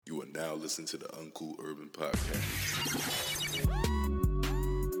now listen to the Uncool Urban Podcast.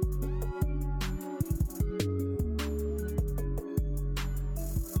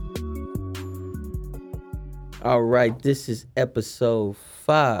 All right, this is episode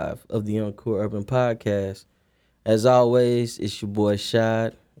 5 of the Uncool Urban Podcast. As always, it's your boy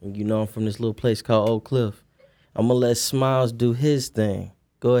Shad, and you know I'm from this little place called Oak Cliff. I'm going to let Smiles do his thing.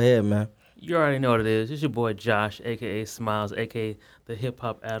 Go ahead, man. You already know what it is. It's your boy Josh, a.k.a. Smiles, a.k.a. the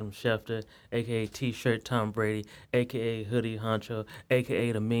hip-hop Adam Schefter, a.k.a. T-shirt Tom Brady, a.k.a. Hoodie Honcho,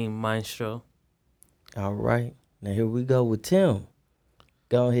 a.k.a. the Meme Maestro. All right, now here we go with Tim.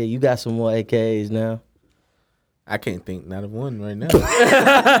 Go ahead. You got some more AKAs now. I can't think not of one right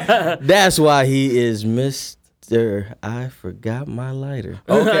now. That's why he is Mr. I Forgot My Lighter.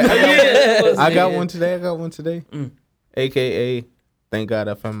 Okay, I got one today. AKA, thank God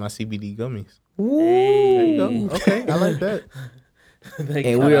I found my CBD gummies. There you go. Okay, I like that.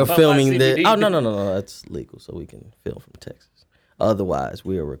 And we are filming this. Oh, no. That's legal, so we can film from Texas. Otherwise,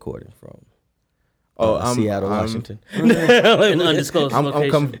 we are recording from Seattle, Washington. An undisclosed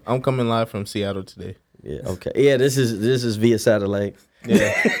location. I'm coming live from Seattle today. Yeah, okay. Yeah, this is via satellite.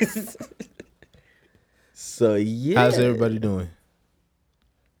 Yeah. So, yeah. How's everybody doing?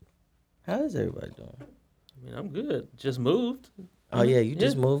 How is everybody doing? I mean, I'm good. Just moved. Oh, yeah, you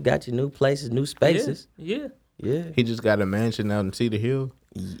just moved, got your new places, new spaces. Yeah. Yeah. He just got a mansion out in Cedar Hill.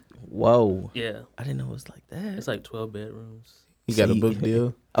 Whoa. Yeah. I didn't know it was like that. It's like 12 bedrooms. He got a book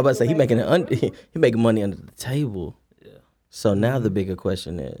deal. I was about to say, he making money under the table. Yeah. So now the bigger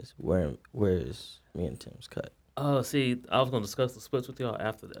question is, where is me and Tim's cut? Oh, see, I was going to discuss the splits with y'all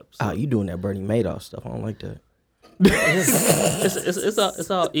after the episode. Oh, you doing that Bernie Madoff stuff. I don't like that. It's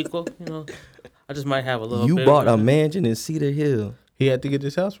all equal, you know. I just might have a little You bit bought of a mansion in Cedar Hill. He had to get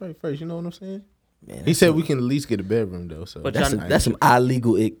his house right first. You know what I'm saying? Man, He said we can at least get a bedroom though. So But that's some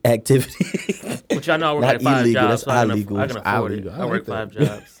illegal activity. But y'all know I work Not at 5 illegal, jobs, that's so I can illegal. afford it. Illegal. I I work like 5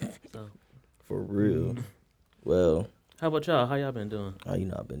 jobs. So. For real. Well, How about y'all? How y'all been doing?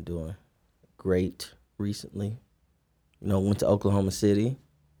 I've been doing great recently. Went to Oklahoma City.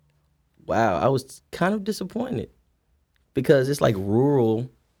 Wow, I was kind of disappointed because it's like rural,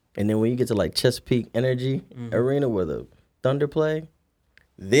 and then when you get to like Chesapeake Energy Arena where the Thunder play,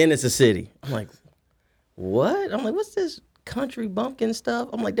 then it's a city. I'm like, what? I'm like, what's this country bumpkin stuff?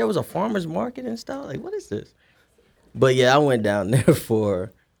 I'm like, there was a farmer's market and stuff. Like, what is this? But yeah, I went down there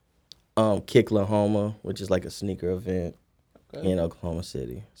for Kicklahoma, which is like a sneaker event in Oklahoma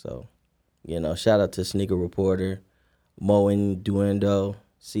City. So, shout out to Sneaker Reporter, Mo and Duendo,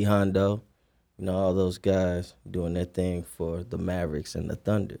 C Hondo, all those guys doing their thing for the Mavericks and the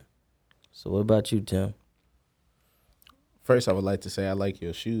Thunder. So what about you, Tim? First, I would like to say I like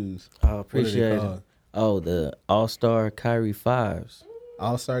your shoes. I appreciate it. Oh, the All-Star Kyrie 5s.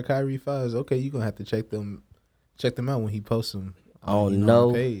 All-Star Kyrie 5s. Okay, you're going to have to check them out when he posts them. On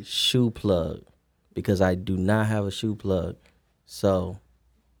no shoe plug, because I do not have a shoe plug. So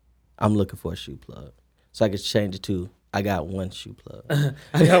I'm looking for a shoe plug. So I could change it to I got one shoe plug.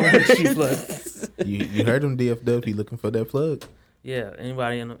 I got one shoe plug. You heard him, DFW. He looking for that plug. Yeah,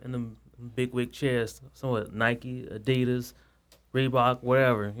 anybody in the big wig chairs, somewhat Nike, Adidas, Reebok,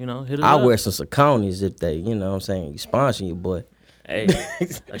 whatever, hit it I up. wear some Saucony's if they, you sponsoring you, boy. Hey,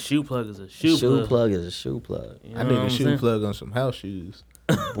 a shoe plug is a shoe plug. Shoe plug is a shoe plug. You know I need what a I'm shoe saying? plug on some house shoes.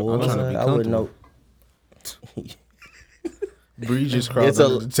 Boy, I'm trying to be I wouldn't know. Bree just crawled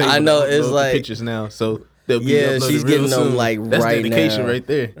under the table. I know, to it's upload like- the pictures now, so they'll be Yeah, uploaded she's real getting them, soon. like, That's right dedication now. right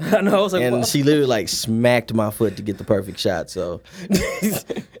there. I know. I was like, And wow. she literally like smacked my foot to get the perfect shot. So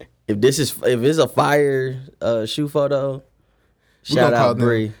if it's a fire shoe photo, shout gonna call out them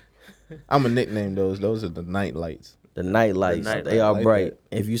Bree. I'm gonna nickname those. Those are the night lights. The night lights, night they light, are like bright.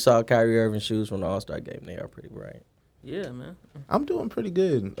 If you saw Kyrie Irving shoes from the All-Star game, they are pretty bright. Yeah, man. I'm doing pretty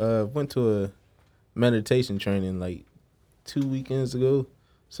good. Went to a meditation training like 2 weekends ago,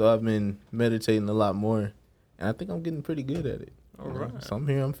 so I've been meditating a lot more, and I think I'm getting pretty good at it. All right. So I'm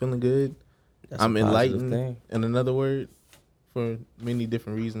here. I'm feeling good. That's I'm a positive enlightened, thing. in another word, for many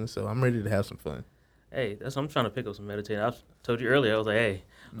different reasons. So I'm ready to have some fun. Hey, that's what I'm trying to pick up some meditating. I told you earlier, I was like, hey,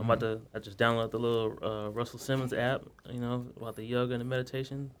 I just downloaded the little Russell Simmons app, about the yoga and the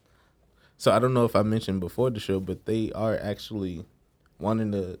meditation. So I don't know if I mentioned before the show, but they are actually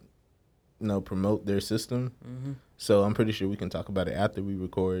wanting to, promote their system. Mm-hmm. So I'm pretty sure we can talk about it after we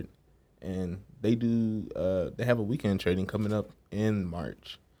record. And they do. They have a weekend trading coming up in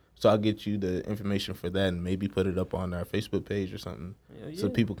March. So I'll get you the information for that and maybe put it up on our Facebook page or something, so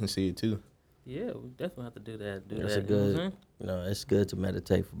people can see it too. Yeah, we definitely have to do that. That's that. a good. It's good to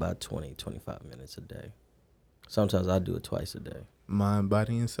meditate for about 20, 25 minutes a day. Sometimes I do it twice a day. mind,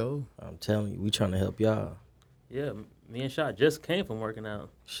 body, and soul. I'm telling you, we trying to help y'all. Yeah, me and Shot just came from working out.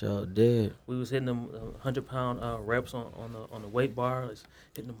 Sure did. We was hitting them 100-pound reps on the weight bar, like,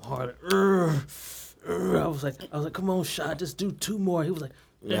 hitting them hard. I was like, come on, Shot, just do 2 more. He was like,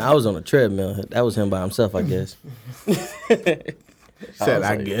 Yeah, I was on a treadmill. That was him by himself, I guess. Said,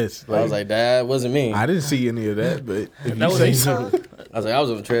 I like- guess. I was like, that wasn't me. I didn't see any of that, but if That you was say me. so. I was like, I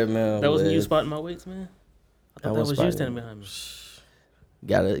was on a treadmill. that wasn't you with- spotting my weights, man. I thought I that was was you spotting standing them. behind me.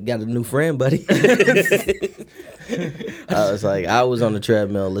 Got a new friend, buddy. I was like, I was on the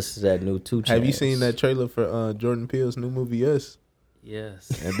treadmill listening to that new 2 Chainz. Have you seen that trailer for Jordan Peele's new movie, Us? Yes.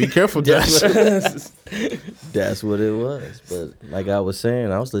 And be careful, Josh. That's what it was. But like I was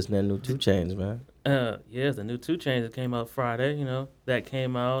saying, I was listening to that new 2 Chainz, man. Yeah, the new 2 Chainz that came out Friday. That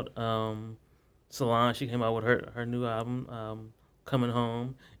came out. Solange, she came out with her new album, Coming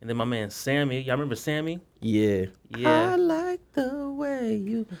Home, and then my man Sammy. Y'all remember Sammy? Yeah. Yeah. I like the way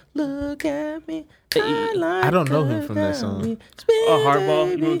you look at me. Hey, I like I don't know him the from that way song. we spin,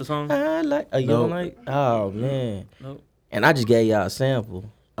 Hardball? You know baby. the song? I like. Oh, you No. don't like? Oh man. Nope. And I just gave y'all a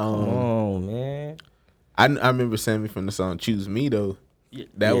sample. Come Um, on, man. I remember Sammy from the song "Choose Me" though. Yeah.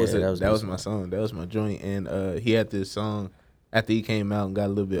 That Yeah, was that was that my was my song. That was my joint. And he had this song after he came out and got a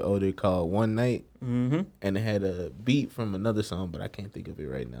little bit older called "One Night," Mm-hmm. and it had a beat from another song, but I can't think of it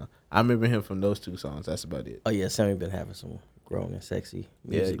right now. I remember him from those 2 songs. That's about it. Oh yeah, Sammy been having some grown and sexy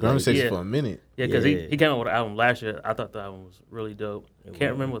music. Yeah, Grown lately. Six Yeah. for a minute. Yeah, because Yeah. he came out with an album last year. I thought the album was really dope. It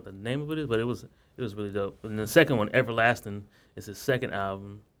Can't was. remember what the name of it is, but it was really dope. And the second one, Everlasting, is his second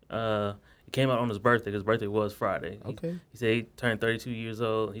album. It came out on his birthday. His birthday was Friday. Okay. He said he turned 32 years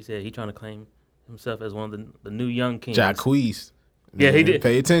old. He said he trying to claim himself as one of the new young kings. Jacquees. Yeah, he did.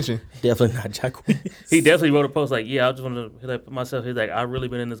 Pay attention. Definitely not Jacquees. He definitely wrote a post like, yeah, I just want to put myself. He's like, I've really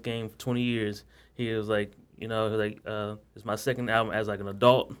been in this game for 20 years. He was like, it's my second album as like an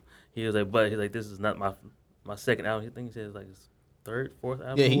adult. He was like, but he's like, this is not my second album. I think he said it's like his 3rd, 4th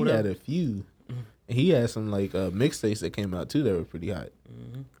album. Yeah, or he whatever. had a few. And he had some like mixtapes that came out too that were pretty hot.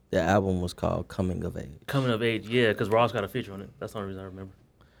 The album was called Coming of Age. Coming of Age, yeah, because Ross got a feature on it. That's the only reason I remember.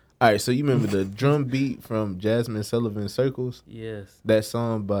 All right, so you remember the drum beat from Jasmine Sullivan Circles? Yes. That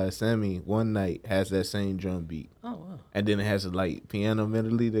song by Sammy, One Night, has that same drum beat. Oh, wow. And then it has a like piano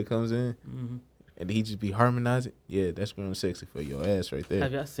melody that comes in. Mm-hmm. And he just be harmonizing. Yeah, that's Grown Sexy for your ass right there.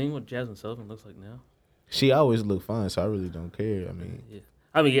 Have y'all seen what Jasmine Sullivan looks like now? She always look fine, so I really don't care. I mean, Yeah.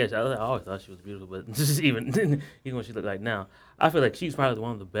 I mean, yes, I always thought she was beautiful, but just even what she look like now, I feel like she's probably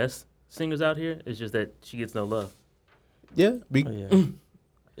one of the best singers out here. It's just that she gets no love. yeah. Oh yeah,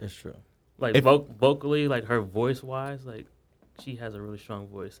 that's true. Like If- vocally, like her voice wise, like she has a really strong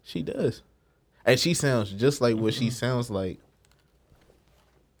voice. She does. And she sounds just like what she sounds like.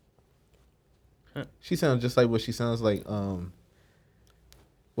 She sounds just like what she sounds like.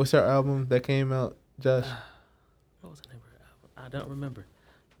 What's her album that came out, Josh? What was the name of her album? I don't remember.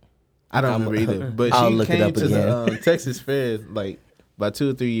 I don't I'm- remember either. But I'll she look it came up to the again. Texas Fair like about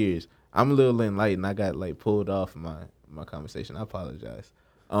 2 or 3 years. I'm a little enlightened. I got like pulled off my conversation. I apologize.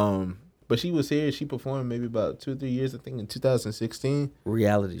 But she was here. She performed maybe about 2 or 3 years. I think in 2016.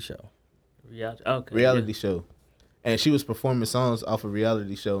 Reality show. Reality show. And she was performing songs off a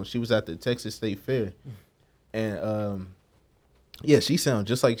reality show. And she was at the Texas State Fair. And yeah, she sounds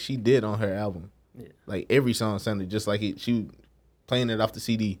just like she did on her album. Yeah. Like every song sounded just like it. She playing it off the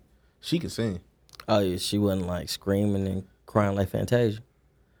CD. She could sing. Oh yeah, she wasn't like screaming and crying like Fantasia.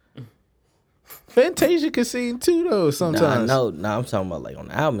 Fantasia could sing too though sometimes. No, I'm talking about like on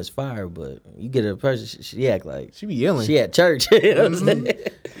the album it's fire, but you get a person, she act like She be yelling. she at church. You know what I'm saying?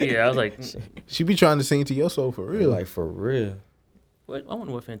 Yeah, I was like, She be trying to sing to your soul for real. Like for real. what? I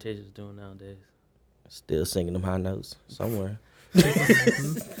wonder what Fantasia's doing nowadays. Still singing them high notes somewhere.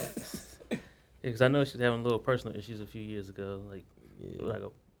 Because I know she's having a little personal issues a few years ago, like Yeah. like a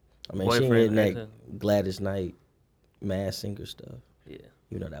I mean, she ain't boyfriend, getting that ex- Gladys Knight Mass Singer stuff. yeah.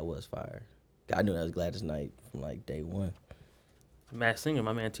 You know that was fire. I knew that was Gladys Knight from like day one. Mass Singer,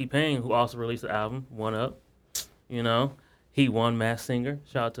 my man T-Pain, who also released the album, One Up. You know, he won Mass Singer.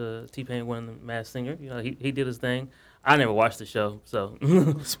 Shout out to T-Pain winning Mass Singer. You know, he did his thing. I never watched the show, so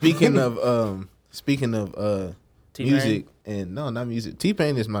Speaking of T-Pain? music and no, not music.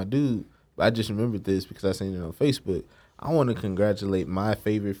 T-Pain is my dude. But I just remembered this because I seen it on Facebook. I want to congratulate my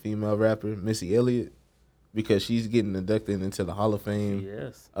favorite female rapper, Missy Elliott, because she's getting inducted into the Hall of Fame.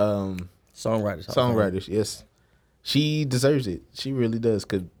 yes. Songwriters. Yes. She deserves it. She really does.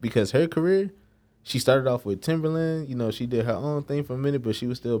 Because her career, she started off with Timberland. You know, she did her own thing for a minute, but she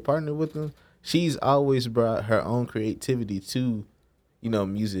was still partnered with them. She's always brought her own creativity to, you know,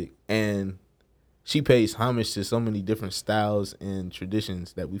 music. And she pays homage to so many different styles and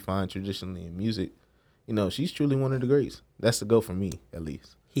traditions that we find traditionally in music. You know, she's truly one of the greats. That's the go for me, at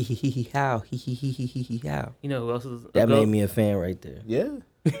least. How how. You know who else is a That GOAT? made me a fan right there. Yeah.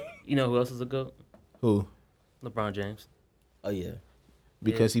 You know who else is a GOAT? Who? LeBron James. Oh yeah.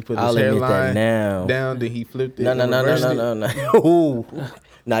 Because he put I'll his admit that hairline now. down, then he flipped it. No. and reversed it. Ooh.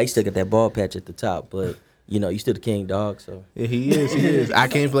 Nah, he still got that ball patch at the top, but you know, you still the king dog, so Yeah, he is. He is. I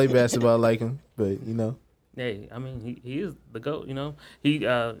can't play basketball like him, but you know. Hey, I mean, he is the GOAT, you know. He,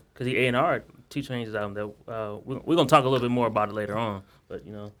 because he A&R T-Train's album that, we're going to talk a little bit more about it later on. But,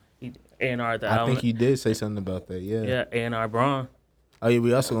 you know, he A&R the I album. think you did say something about that. Yeah. Yeah, A&R Braun. Oh yeah.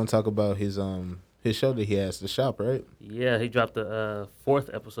 We also gonna talk about his show that he has, The Shop, right? Yeah, he dropped the fourth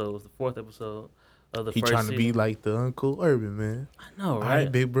episode. It was the fourth episode of the He first trying to be season. like the Uncle Urban, man. I know, All right?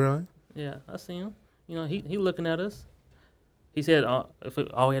 right, Big Bro. Yeah, I see him. You know, he looking at us. He said all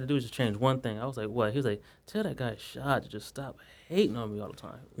we had to do is just change one thing. I was like, what? He was like, tell that guy Shad to just stop hating on me all the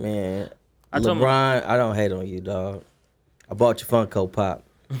time. man. I told him- LeBron, I don't hate on you, dog. I bought your Funko Pop.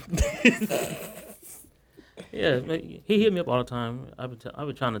 Yeah, man, he hit me up all the time. I've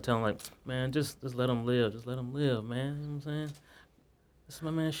been trying to tell him, like, man, just let him live. Just let him live, man. You know what I'm saying? This is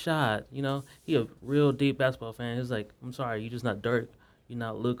my man Shad. You know, he a real deep basketball fan. He's like, I'm sorry, you just not Dirk. You're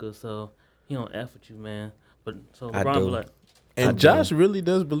not Luka, so he don't F with you, man. But so I LeBron do. be like, And I do. Josh really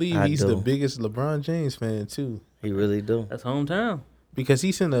does believe I he's do. the biggest LeBron James fan too, He really do. that's hometown. because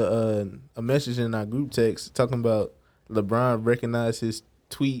he sent a message in our group text talking about LeBron recognized his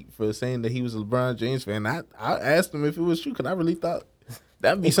tweet for saying that he was a LeBron James fan. I asked him if it was true because I really thought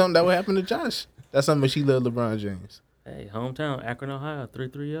that'd be something that would happen to Josh. That's how much he loved LeBron James. Hey, hometown, Akron, Ohio,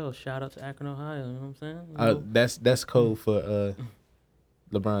 330. Shout out to Akron, Ohio. You know what I'm saying? You know? That's code for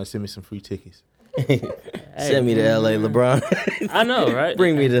LeBron. Send me some free tickets. Send me to LA, LeBron. I know, right?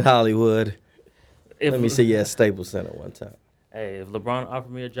 Bring me to Hollywood. If, Let me see you at Staples Center one time. Hey, if LeBron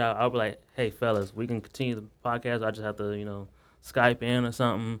offered me a job, I'll be like, hey, fellas, we can continue the podcast. I just have to, you know, Skype in or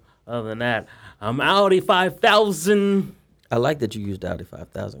something. Other than that, I'm Audi 5000. I like that you used Audi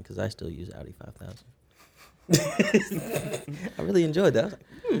 5000 because I still use Audi 5000. I really enjoyed that. I was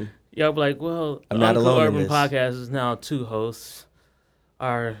like, Y'all be like, well, I'm not Uncle alone in Urban this. Podcast is now 2 hosts.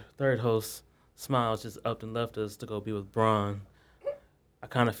 Our third host, Smiles, just up and left us to go be with Braun. I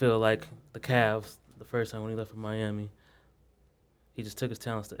kind of feel like the Cavs the first time when he left for Miami. He just took his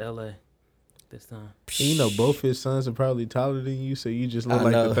talents to L.A. this time. And you know, both his sons are probably taller than you, so you just look I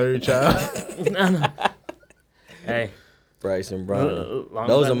like know. the third child. Hey, Bryson Brown. long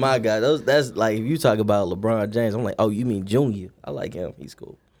Those as are I- my guys. That's like if you talk about LeBron James, I'm like, oh, you mean Junior? I like him. He's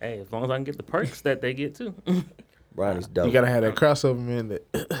cool. Hey, as long as I can get the perks that they get too. Brian is dope. You gotta have that crossover, man.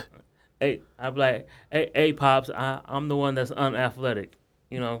 That Hey, I'm like, hey, pops, I'm the one that's unathletic.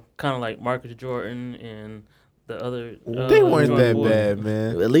 You know, kind of like Marcus Jordan and the other. they weren't Jordan that boys. bad,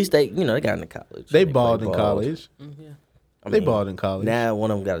 man. At least they got into college. They played balled in ball. college. Yeah. I They mean, balled in college. Now one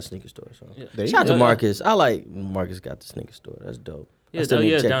of them got a sneaker store. So Yeah. There you shout out go. to Marcus. I like Marcus got the sneaker store. That's dope. I still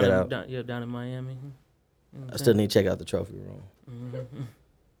need to check down that in, out. down in Miami. You know what I I'm still saying? need to check out the trophy room. Mhm.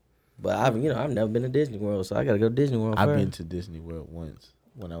 But I've never been to Disney World, so I gotta go to Disney World I've first. been to Disney World once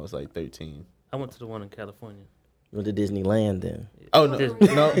when I was like 13. I went to the one in California. Went to Disneyland then. Oh no, Disney.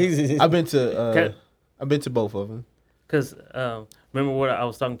 no. I've been to Okay. I've been to both of them. Cause remember what I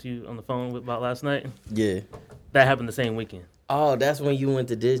was talking to you on the phone about last night? Yeah. That happened the same weekend. Oh, that's when you went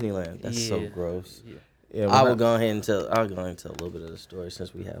to Disneyland. That's so Yeah. gross. Yeah. Yeah, I when will go ahead and tell. I'll go ahead and tell a little bit of the story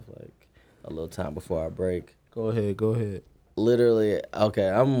since we have like a little time before our break. Go ahead. Literally, okay,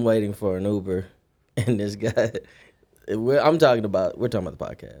 I'm waiting for an Uber, and this guy, we're talking about the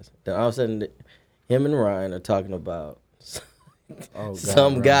podcast. Then all of a sudden, him and Ryan are talking about Oh, God,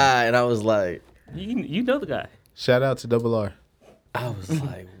 some Ryan. guy, and I was like, You know the guy. Shout out to Double R. I was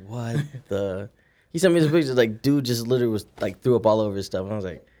like, what the? He sent me this picture, like, dude just literally was like threw up all over his stuff, and I was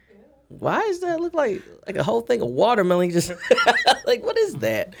like, why does that look like a whole thing of watermelon? He just like, what is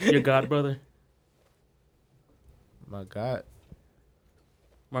that? Your god brother, My God,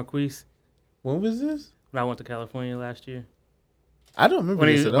 Marquise. when was this? When I went to California last year. I don't remember When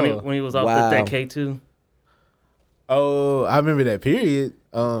this he at when he, all. when he was off Wow. that K2. Oh, I remember that period.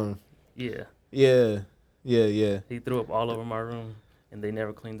 Yeah. Yeah. He threw up all over my room and they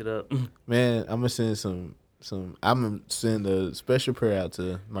never cleaned it up. Man, I'm gonna send some. I'm gonna send a special prayer out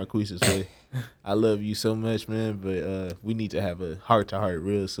to Marquise's way. I love you so much, man, but we need to have a heart to heart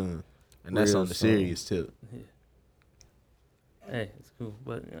real soon, and that's Real on the soon. serious tip. Hey, it's cool.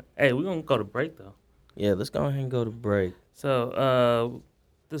 But hey, we're gonna go to break though. Yeah, let's go ahead and go to break. So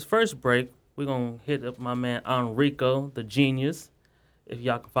this first break, we're gonna hit up my man Enrico, the genius. if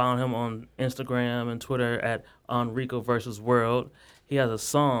y'all can follow him on Instagram and Twitter at Enrico versus World. He has a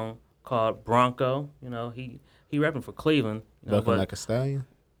song called Bronco. You know, he rapping for Cleveland. You know, Bucking but like a stallion.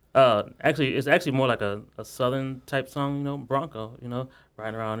 actually, it's actually more like a southern type song. You know, Bronco. You know,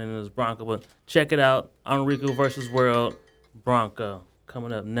 riding around in his Bronco. But check it out, Enrico versus World, Bronco,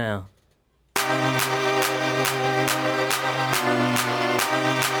 coming up now.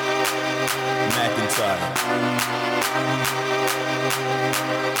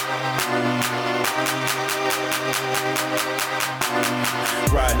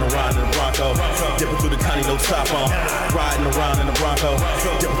 Riding around in the Bronco, dipping through the county, no top on. Riding around in the Bronco,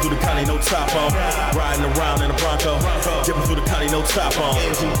 dipping through the county, no top on. Riding around in the Bronco, dipping through the county, no top on.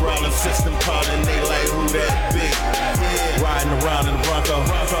 Engine growling, system pounding, they like who that big. Riding around in the Bronco,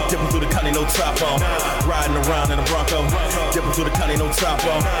 dipping through the county, no top on. Riding around in the Bronco, dipping through the county, no top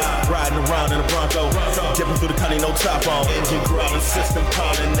on. Riding around in the Bronco, dipping through the county, no top on. Engine growling, system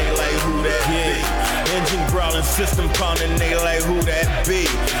pounding, they like who that big. Engine growling, system pounding, they like who that big.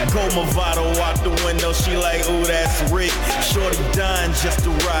 Go Movado out the window, she like, ooh, that's Rick. Shorty dying just to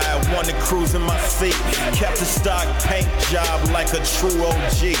ride, wanna cruise in my seat. Kept the stock paint job like a true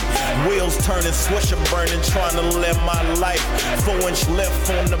OG. Wheels turning, swisher burning, trying to live my life. 4-inch lift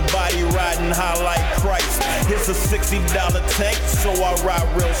on the body, riding high like Christ. It's a $60 tank, so I ride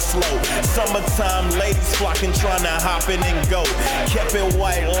real slow. Summertime ladies flocking, trying to hop in and go. Kept it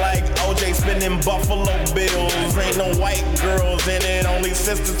white like OJ spinning Buffalo Bills. Ain't no white girls in it, only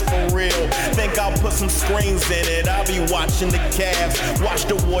sisters for real. Think I'll put some screens in it, I'll be watching the Cavs. Watch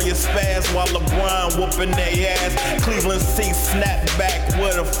the Warriors spaz while LeBron whooping their ass. Cleveland C snap back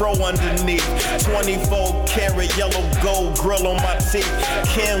with a fro underneath. 24 karat yellow gold grill on my teeth.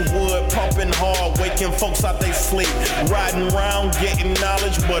 Kenwood pumping hard, waking folks out they sleep. Riding around getting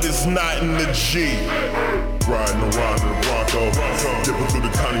knowledge, but it's not in the G. Riding around in the Bronco, dipping through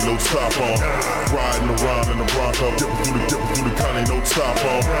the county, no top on. Riding around in the Bronco, dipping through the county, no top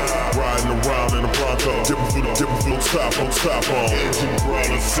on. Riding around in the Bronco, dipping through top on. Engine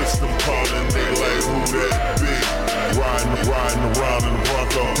growling, system pounding, they like who that big. Riding around in the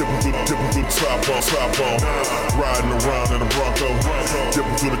Bronco, dipping through top on. Riding around in the Bronco,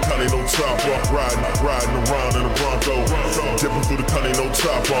 dipping through the county, no top on. Riding around in the Bronco, dipping through the county, no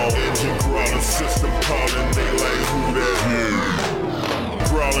top on. Engine growling, system pounding, they like who that big.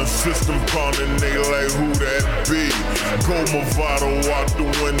 Growling, system pounding, they like who that big. Go Movado out the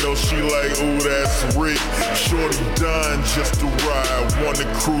window, she like, ooh, that's Rick. Shorty dying just to ride, wanna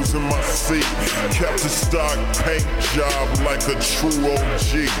cruise in my seat. Kept the stock paint job like a true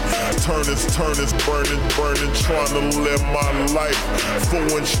OG. Turners, burning, trying to live my life.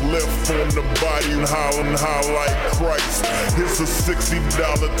 4-inch lift on the body and hollering high like Christ. It's a $60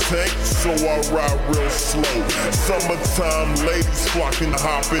 tank, so I ride real slow. Summertime ladies flocking,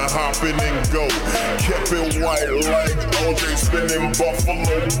 hopping and go. Kept it white like OJ spinning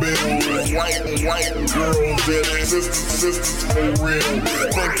Buffalo Bills. White girls in it, sisters for real.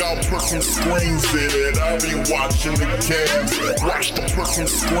 Think I'll put some screens in it, I'll be watching the Cavs. Watch to put some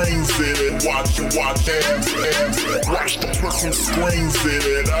screens in it, watch ads. Watch to put some screens in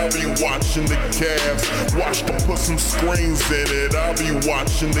it, I'll be watching the Cavs. Watch to put some screens in it, I'll be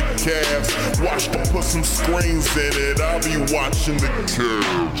watching the Cavs. Watch to put some screens in it, I'll be watching the Cavs.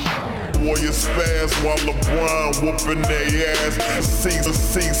 Warriors spaz while LeBron whooping their ass. C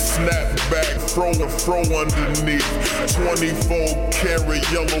snap back, throw underneath. 24 karat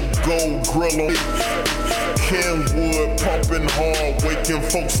yellow gold grill on. Kenwood pumping hard, waking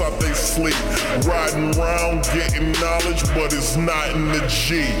folks out they sleep. Riding around getting knowledge, but it's not in the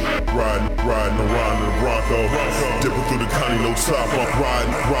G. Riding around in the Bronco, dipping through the county, no top on.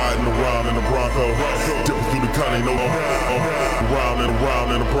 Riding around in the Bronco, dipping through the county, no round in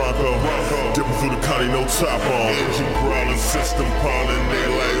the Bronco, dipping through the county, no top on. Engine growling, system pounding, they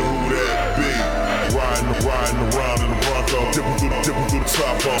like who that big. Riding around in the Bronco, dipping through the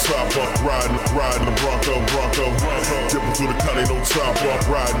top on. Riding the Bronco, dipping through the county, no top on.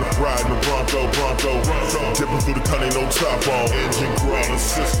 Riding the Bronco, dipping through the county, no top on. Engine growling,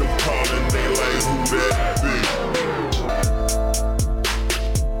 system pounding, they like who that big.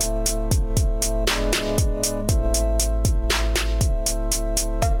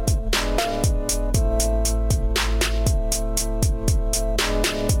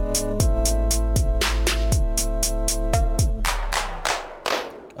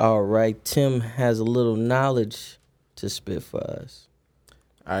 All right, Tim has a little knowledge to spit for us.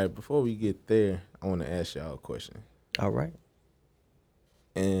 All right, before we get there, I want to ask y'all a question. All right.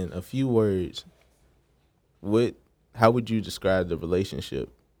 In a few words, how would you describe the relationship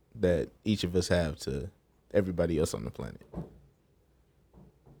that each of us have to everybody else on the planet?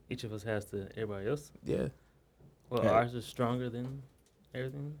 each of us has to everybody else. Yeah. Well, Yeah. ours is stronger than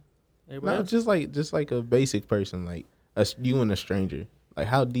everything. Everybody No, else. just like a basic person, like you and a stranger. Like,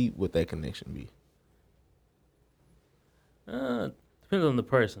 how deep would that connection be? Depends on the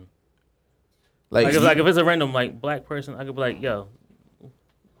person. Like, Like if it's a random like black person, I could be like, yo,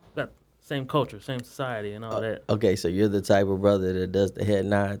 got same culture, same society, and all that. Okay, so you're the type of brother that does the head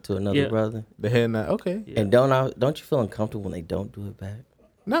nod to another Yeah. brother, the head nod. Okay, Yeah. and don't you feel uncomfortable when they don't do it back?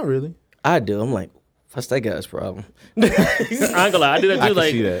 not really. I do. I'm like, what's that guy's problem? I ain't gonna lie, I do that too. I can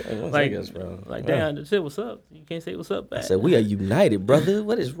like, see that. What's like, that guy's problem? like, damn, shit, what's up? You can't say what's up back. I said, we are united, brother.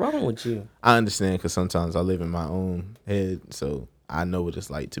 What is wrong with you? I understand because sometimes I live in my own head, so I know what it's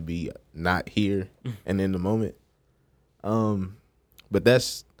like to be not here and in the moment. But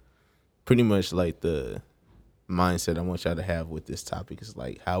that's pretty much like the mindset I want y'all to have with this topic. Is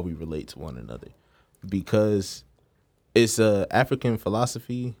like how we relate to one another, because it's a African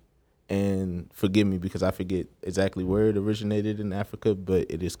philosophy, and forgive me because I forget exactly where it originated in Africa, but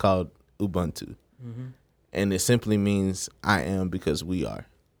it is called Ubuntu, and it simply means I am because we are.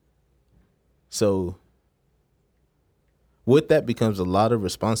 So with that becomes a lot of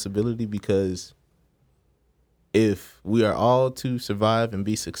responsibility, because if we are all to survive and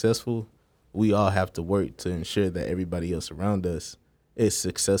be successful, we all have to work to ensure that everybody else around us is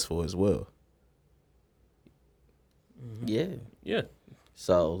successful as well. Yeah. Yeah.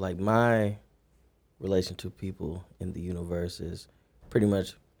 So, like, my relation to people in the universe is pretty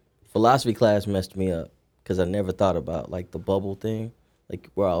much philosophy class messed me up because I never thought about, like, the bubble thing. Like,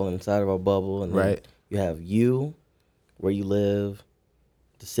 we're all inside of our bubble, and then Right. you have you, where you live,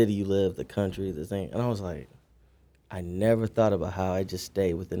 the city you live, the country, the thing. And I was like, I never thought about how I just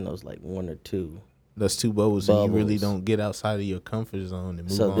stay within those, like, one or two. Those two bubbles, and you really Bubbles. don't get outside of your comfort zone and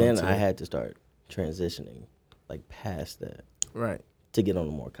move So on. then to I had to start transitioning, like, past that right. to get on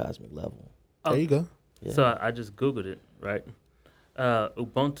a more cosmic level. There you go. Yeah. So I just Googled it, right?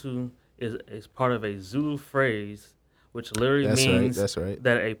 Ubuntu is part of a Zulu phrase, which literally That's right. means That's right.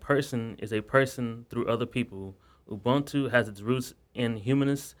 that a person is a person through other people. Ubuntu has its roots in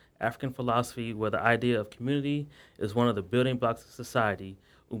humanist African philosophy, where the idea of community is one of the building blocks of society.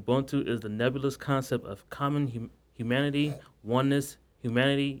 Ubuntu is the nebulous concept of common humanity, oneness,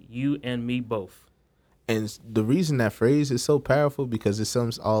 humanity, you and me both. And the reason that phrase is so powerful because it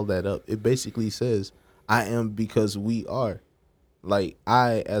sums all that up. It basically says, I am because we are. Like,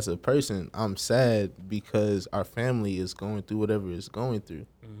 I, as a person, I'm sad because our family is going through whatever it's going through.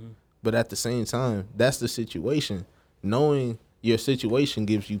 But at the same time, that's the situation. Knowing your situation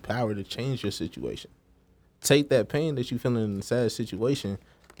gives you power to change your situation. Take that pain that you feel in a sad situation,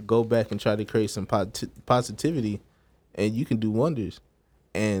 go back and try to create some positivity, and you can do wonders.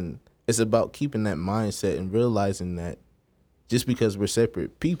 And it's about keeping that mindset and realizing that just because we're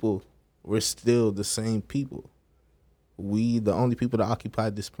separate people, we're still the same people. We the only people that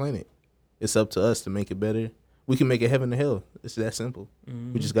occupy this planet. It's up to us to make it better. We can make it heaven to hell. It's that simple.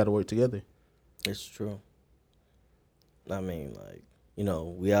 We just got to work together. It's true. I mean, like, you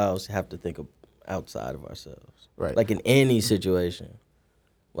know, we always have to think of outside of ourselves. Right. Like, in any situation.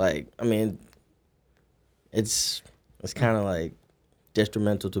 Like, I mean, it's kind of like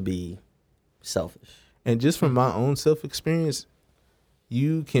detrimental to be selfish. And just from my own self-experience,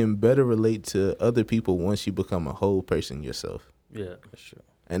 you can better relate to other people once you become a whole person yourself. Yeah. That's true.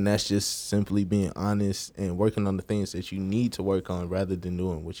 And that's just simply being honest and working on the things that you need to work on rather than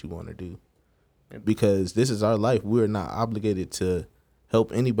doing what you want to do. Because this is our life. We're not obligated to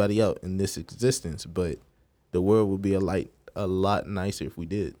help anybody out in this existence, but the world would be a lot nicer if we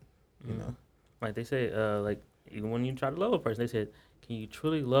did, you know? Like they say, like even when you try to love a person, they said, can you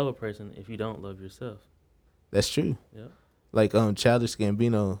truly love a person if you don't love yourself? That's true. Yeah. Like Childish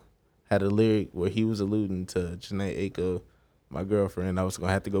Gambino had a lyric where he was alluding to Janae Aiko, my girlfriend. I was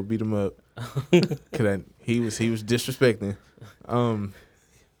gonna have to go beat him up because he was disrespecting. My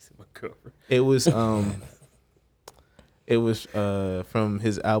girlfriend. It was from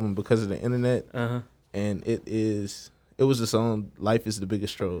his album Because of the Internet, and it was the song Life is the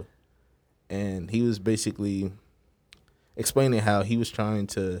Biggest Struggle, and he was basically explaining how he was trying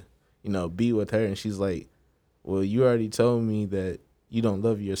to, be with her, and she's like, well, you already told me that you don't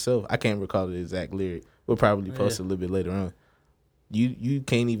love yourself. I can't recall the exact lyric. We'll probably post it a little bit later on. You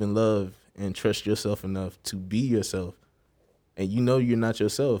can't even love and trust yourself enough to be yourself. And you know you're not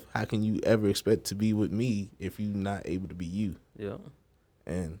yourself. How can you ever expect to be with me if you're not able to be you? Yeah.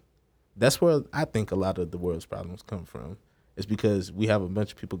 And that's where I think a lot of the world's problems come from. It's because we have a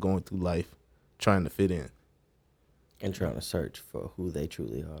bunch of people going through life trying to fit in. And trying to search for who they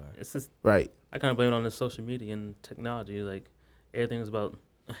truly are. It's just, Right. I kind of blame it on the social media and technology. Like everything's about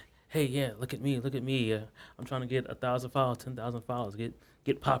hey, yeah, look at me. I'm trying to get 1,000 followers, 10,000 followers,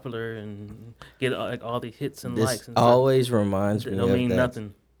 get popular and get like all the hits and This likes and stuff. always reminds It me don't of mean that.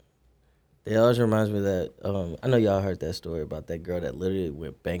 nothing. It always reminds me of that. I know y'all heard that story about that girl that literally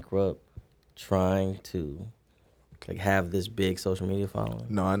went bankrupt trying to like have this big social media following.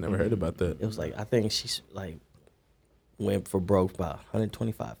 No, I never heard about that. It was like I think she's like went for broke by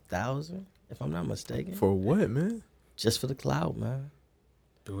 125,000, if I'm not mistaken, For what, man? just for the clout, man.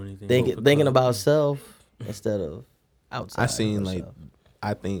 Do anything. Thinking about self instead of outside. I seen like herself.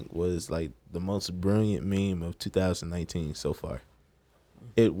 I think was like the most brilliant meme of 2019 so far.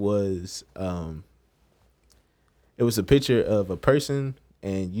 It was a picture of a person,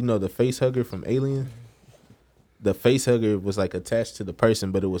 and you know the face hugger from Alien. The face hugger was like attached to the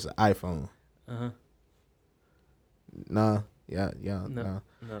person, but it was an iPhone. Uh-huh. Nah. No. No. No,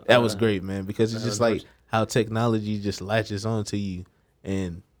 That was great, man, because it's no, just no, like how technology just latches onto you,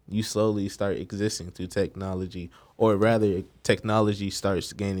 and you slowly start existing through technology, or rather, technology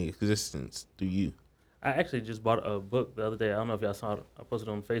starts gaining existence through you. I actually just bought a book the other day. I don't know if y'all saw it. I posted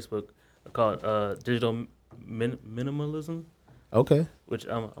it on Facebook called Digital Minimalism, Okay. which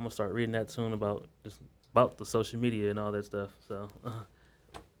I'm gonna start reading that soon about the social media and all that stuff. So.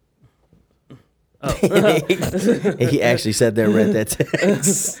 He actually sat there and read that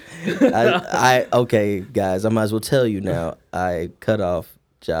text. Okay, guys, I might as well tell you now. I cut off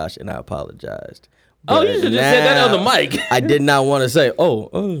Josh and I apologized. Oh, you But should have just said that on the now, mic. I did not want to say,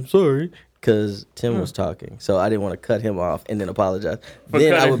 I'm sorry, because Tim was talking. So I didn't want to cut him off and then apologize.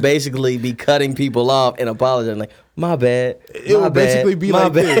 Then I cutting- would basically be cutting people off and apologizing, like, my bad. It would basically be my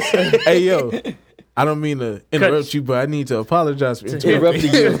like bad. this. Hey, yo, I don't mean to interrupt you, but I need to apologize for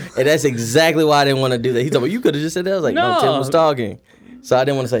Interrupting you. And that's exactly why I didn't want to do that. He told me, you could have just said that. I was like, no, Tim No. was talking. So I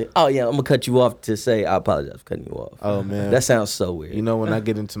didn't want to say, oh, yeah, I'm going to cut you off to say I apologize for cutting you off. Oh, man. That sounds so weird. You know, when I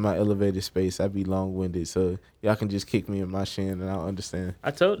get into my elevated space, I be long-winded, so y'all can just kick me in my shin, and I'll understand.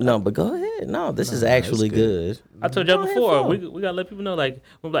 I told No, but go ahead. No, this is Nah, actually it's good. good. I told y'all Go ahead, before. Flo. We gotta let people know. Like,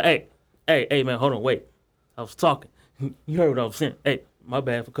 we're like, hey, man, hold on, wait. I was talking. You heard what I was saying. Hey, my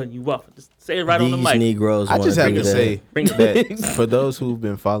bad for cutting you off. Just say it right These on the mic. Negroes I wanna just have do to that. say Bring it that for those who've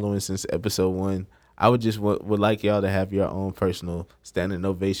been following since episode 1, I would just would like y'all to have your own personal standing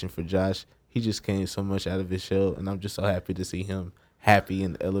ovation for Josh. He just came so much out of his shell, and I'm just so happy to see him happy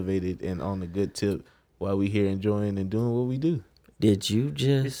and elevated and on a good tip while we here enjoying and doing what we do. Did you You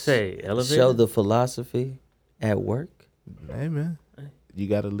just say elevator. show the philosophy at work? Hey, man, you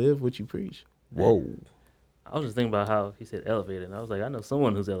got to live what you preach. Whoa. I was just thinking about how he said elevated, and I was like, I know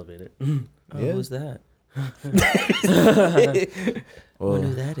someone who's elevated. Oh, Yeah. who's that? Well, Wonder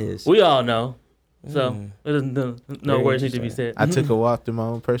who that is. We all know. So Mm. no Very words need to be interesting. said. I took a walk through my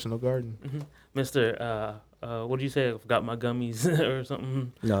own personal garden. Mr. What did you say? I forgot my gummies or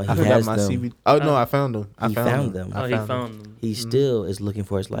something. No, he I forgot has my them. CBD. Oh, no, I found them. I He found them. Oh, he found them. He still is looking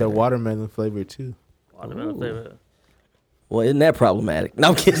for his life. They're watermelon flavored, too. Watermelon Ooh. flavor. Well, isn't that problematic? No,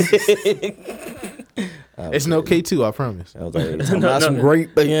 I'm kidding. It's no K2, I promise. I was like, talking about some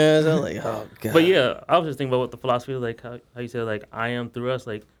grape bananas. I was like, oh, God. But yeah, I was just thinking about what the philosophy is, like how you said, like, I am through us,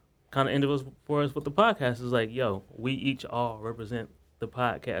 like, kind of ended for us with the podcast is like, yo, we each all represent the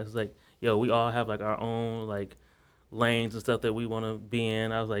podcast. It's like, yo, we all have like our own like lanes and stuff that we want to be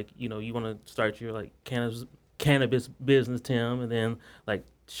in. I was like, you want to start your like cannabis business, Tim, and then like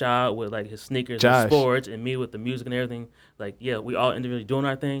Shad with like his sneakers Josh. and sports, and me with the music and everything. Like, yeah, we all individually doing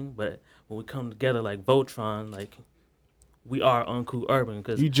our thing, but when we come together like Voltron, like we are Uncool Urban.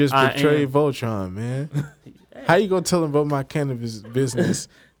 Cause You just I betrayed am- Voltron, man. How you gonna tell him about my cannabis business?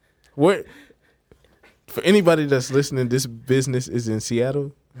 What? For anybody that's listening, this business is in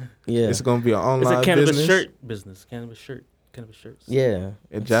Seattle. yeah. It's gonna be an It's online a cannabis business. shirt business. Cannabis shirts. Yeah.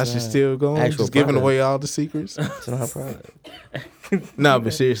 And Josh is It's, still going, actual just giving product. away all the secrets. It's not a product. No,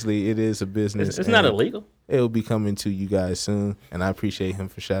 but seriously, it is a business. It's not and illegal. It'll be coming to you guys soon, and I appreciate him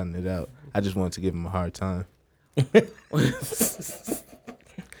for shouting it out. I just wanted to give him a hard time.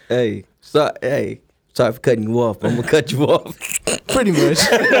 Hey, sorry for cutting you off. I'm gonna cut you off. Pretty much.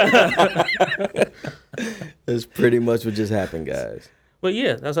 That's pretty much what just happened, guys. But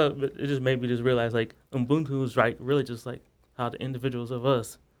yeah, that's how it just made me just realize like Ubuntu is right, really just like how the individuals of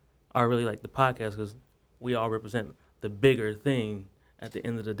us are really like the podcast because we all represent the bigger thing at the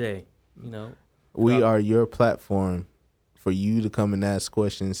end of the day. We are your platform for you to come and ask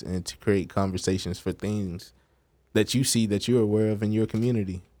questions and to create conversations for things that you see that you're aware of in your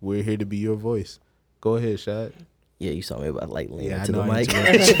community. We're here to be your voice. Go ahead, Shad. Yeah, you saw me about like leaning Yeah, I to know the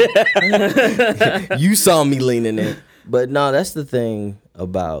I mic. You saw me leaning in. But no, that's the thing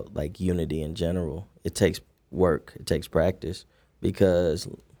about like unity in general. It takes work. It takes practice because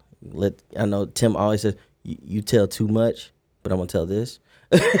I know Tim always says you tell too much, but I'm gonna tell this.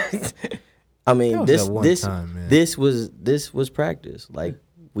 I mean, That was that one time, man. this was practice. Like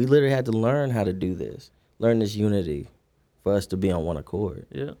we literally had to learn how to do this, learn this unity, for us to be on one accord.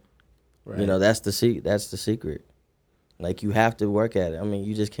 Yeah. Right. You know, that's the secret. Like you have to work at it. I mean,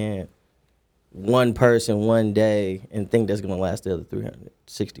 you just can't one person one day and think that's gonna last the other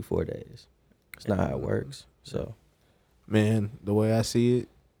 364 days. It's not how it works. So, Man, the way I see it,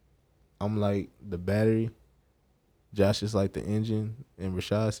 I'm like the battery. Josh is like the engine, and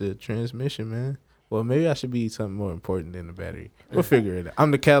Rashad said transmission, man. Well, maybe I should be something more important than the battery. We'll figure it out.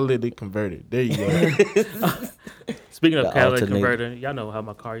 I'm the catalytic converter. There you go. Speaking of The catalytic alternator. converter, y'all know how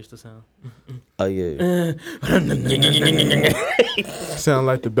my car used to sound. oh yeah, Sound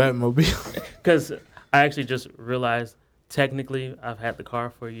like the Batmobile. Because I actually just realized technically I've had the car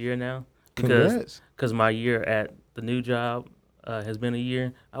for a year now. Congrats. Because my year at the new job has been a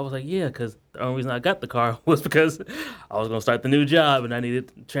year. I was like, yeah, because the only reason I got the car was because I was going to start the new job and I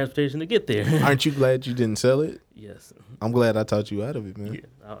needed transportation to get there. Aren't you glad you didn't sell it? Yes. I'm glad I taught you out of it, man. Yeah,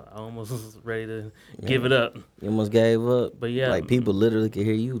 I almost was ready to give it up. you almost gave up. But yeah. like people literally could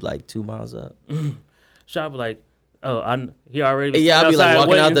hear you like 2 miles up. Shop like, he already was Yeah, I'll be like outside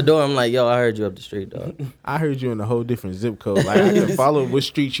walking out waiting. the door. I'm like, yo, I heard you up the street, dog. I heard you in a whole different zip code. Like I could follow which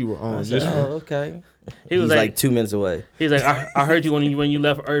street you were on. Just oh, okay. He was He's like 2 minutes away. He's like, I heard you when you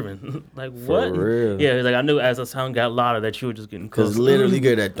left Urban. Like, what? real. Yeah, he's like, I knew as the sound got louder that you were just getting close. Because literally, you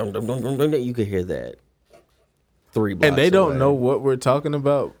hear that. Dum, dum, dum, dum, dum, you could hear that 3 blocks and they don't away. know what we're talking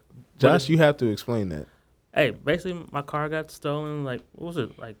about. Josh, you have to explain that. Hey, basically, my car got stolen, like, what was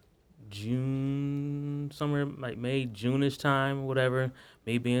it, like June, somewhere, like May, June-ish time, whatever.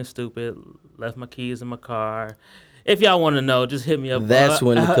 Me being stupid, left my keys in my car. If y'all want to know, just hit me up. That's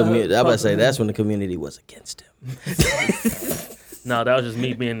when the community. I'm about to say that's when the community was against him. No, that was just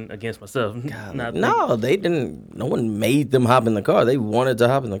me being against myself. Not- No, they didn't. No one made them hop in the car. They wanted to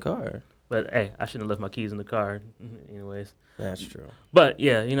hop in the car. But, hey, I shouldn't have left my keys in the car anyways. That's true. But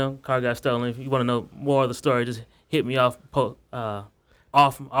yeah, car got stolen. If you want to know more of the story, just hit me off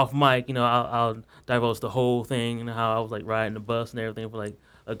off mic. I'll divulge the whole thing and how I was like riding the bus and everything for like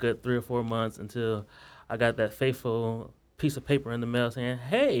a good 3 or 4 months until I got that fateful piece of paper in the mail saying,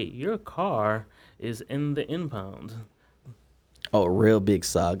 "Hey, your car is in the impound." Oh, a real big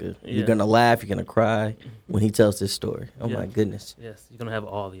saga. Yeah. You're gonna laugh. You're gonna cry when he tells this story. Oh Yeah. my goodness. Yes, you're gonna have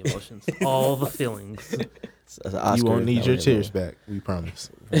all the emotions, all the feelings. It's an You Oscar won't need your nominee. tears back. We promise.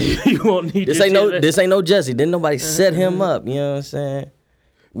 You won't need This your ain't no. shit. This ain't no Jesse. Didn't nobody set him up. You know what I'm saying?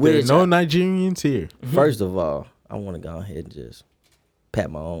 There are Which, no Nigerians here. first of all, I want to go ahead and just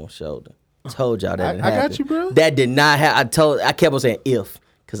pat my own shoulder. Told y'all that I didn't got happen. you, bro. That did not happen. I kept on saying if,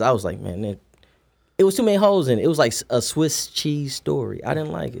 because I was like, man, it was too many holes in it. It was like a Swiss cheese story. I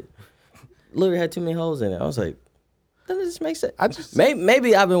didn't like it. Literally had too many holes in it. I was like, doesn't this make sense?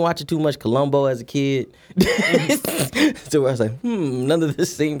 Maybe I've been watching too much Columbo as a kid. So I was like, none of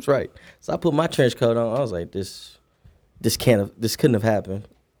this seems right. So I put my trench coat on. I was like, this couldn't have happened.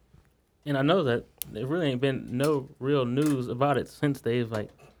 And I know that there really ain't been no real news about it since they've like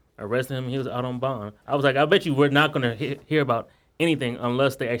arrested him. He was out on bond. I was like, I bet you we're not gonna hear about anything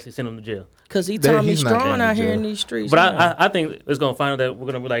unless they actually send him to jail. Cause he That- Tommy he's not going Strong to out here jail. in these streets. But now. I think it's gonna find out that we're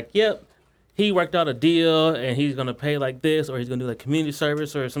gonna be like, yep, he worked out a deal and he's gonna pay like this, or he's gonna do like community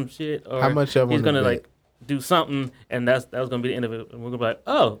service or some shit, or How much y'all he's wanna gonna bet? like do something, and that was gonna be the end of it. And we're gonna be like,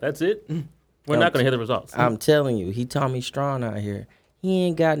 oh, that's it. We're not gonna hear the results. I'm telling you, he Tommy Strong out here. He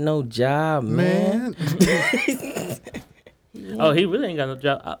ain't got no job, man. Oh, he really ain't got no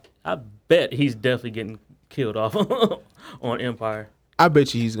job. I bet he's definitely getting killed off on Empire. I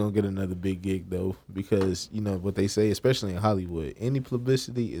bet you he's gonna get another big gig though, because you know what they say, especially in Hollywood, any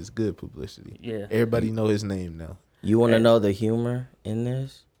publicity is good publicity. Yeah. Everybody know his name now. You want to know the humor in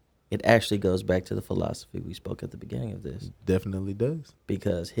this? It actually goes back to the philosophy we spoke at the beginning of this, Definitely does.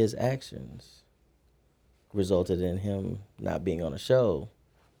 because his actions resulted in him not being on a show.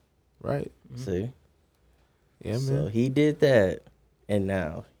 Right. See? Yeah, So man. he did that, and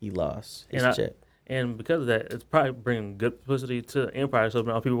now he lost his check. And because of that, it's probably bringing good publicity to Empire. So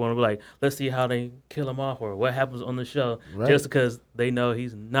now people want to be like, let's see how they kill him off or what happens on the show. Right. Just because they know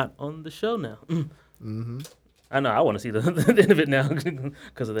he's not on the show now. Mm-hmm. I know. I want to see the end of it now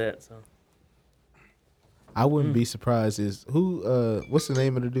because of that. So I wouldn't be surprised. What's the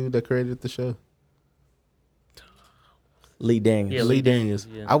name of the dude that created the show? Lee Daniels. Yeah, Lee Daniels.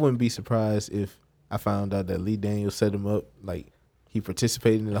 yeah. I wouldn't be surprised if I found out that Lee Daniels set him up, like he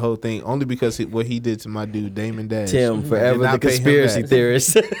participated in the whole thing, only because what he did to my dude Damon Dash. Tim, Did forever the not pay him conspiracy back.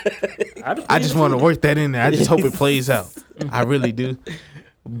 theorist. I just want to work that in there. I just hope it plays out. I really do.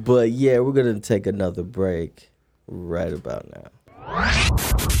 But yeah, we're gonna take another break right about now.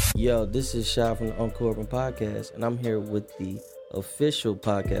 Yo, this is Shy from the Uncle Urban Podcast, and I'm here with the official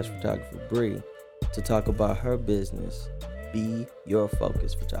podcast photographer Bree to talk about her business, Be Your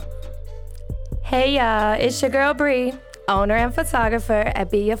Focus Photography. Hey y'all, it's your girl Bree, owner and photographer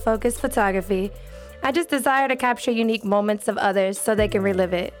at Be Your Focus Photography. I just desire to capture unique moments of others so they can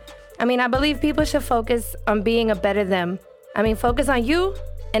relive it. I believe people should focus on being a better them. Focus on you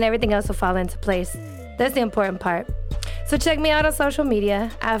and everything else will fall into place. That's the important part. So check me out on social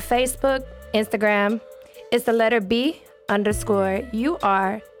media. I have Facebook, Instagram. It's the letter B_UR_focus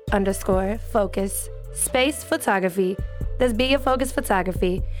space photography. That's Be Your Focus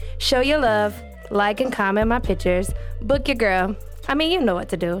Photography. Show your love, like and comment my pictures, book your girl. You know what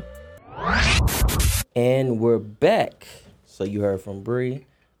to do. And we're back. So you heard from Bree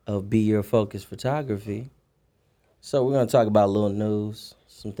of Be Your Focus Photography. So we're gonna talk about a little news,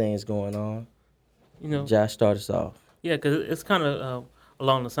 some things going on. Josh, start us off. Yeah, because it's kind of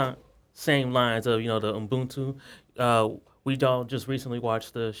along the same lines of, the Ubuntu. We all just recently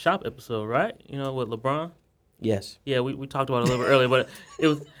watched the Shop episode, right? With LeBron. Yes. Yeah, we talked about it a little bit earlier, but it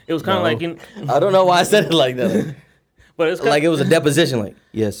was kind of like... I don't know why I said it like that. But it's like it was a deposition. Like,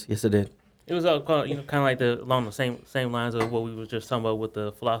 yes, it did. It was kind of like along the same lines of what we were just talking about with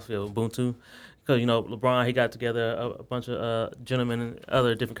the philosophy of Ubuntu. Because, LeBron, he got together a bunch of gentlemen in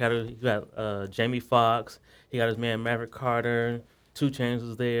other different categories. He got Jamie Foxx. He got his man Maverick Carter. 2 Chainz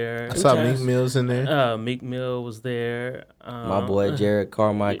was there. I saw Meek Mill's in there. Meek Mill was there. My boy Jared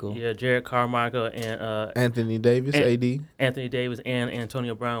Carmichael. Yeah, Jared Carmichael and Anthony Davis, AD. Anthony Davis and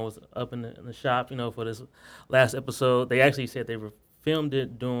Antonio Brown was up in the shop, for this last episode. They actually said they filmed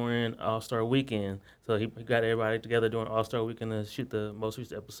it during All-Star Weekend. So he got everybody together during All-Star Weekend to shoot the most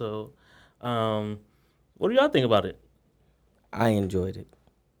recent episode. What do y'all think about it? I enjoyed it.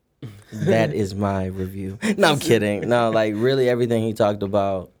 That is my review. No, I'm kidding. No, like really everything he talked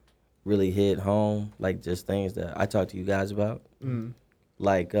about really hit home. Like just things that I talked to you guys about. Mm.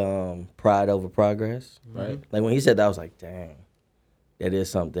 Like pride over progress. Right. Like when he said that, I was like, dang, that is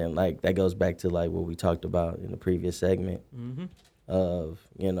something. Like that goes back to like what we talked about in the previous segment of,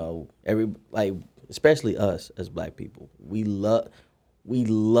 especially us as black people. We love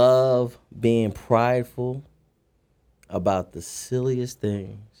being prideful about the silliest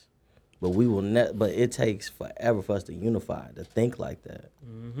things. But we will but it takes forever for us to unify, to think like that.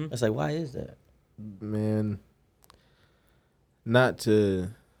 It's like, why is that? Man, not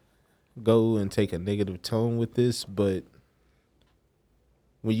to go and take a negative tone with this, but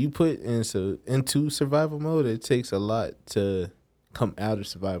when you put into survival mode, it takes a lot to come out of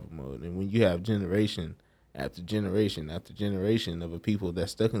survival mode. And when you have generation after generation after generation of a people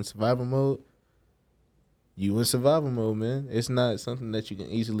that's stuck in survival mode, you in survival mode, man. It's not something that you can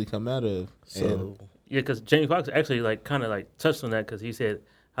easily come out of. So yeah, because Jamie Foxx actually kind of touched on that because he said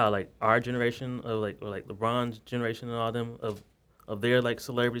how our generation of or LeBron's generation and all them of their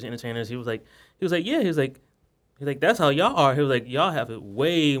celebrities, entertainers. He was like that's how y'all are. He was like, y'all have it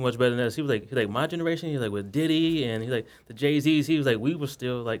way much better than us. He was like my generation. He was like with Diddy and he's like the Jay-Z's. He was like we were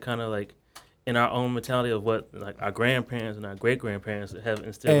still kind of in our own mentality of what our grandparents and our great grandparents have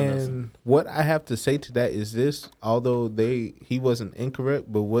instilled in us. And what I have to say to that is this: although he wasn't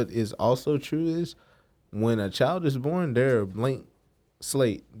incorrect, but what is also true is when a child is born, they're a blank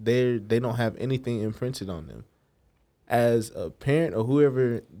slate. They don't have anything imprinted on them. As a parent or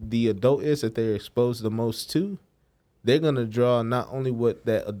whoever the adult is that they're exposed the most to, they're gonna draw not only what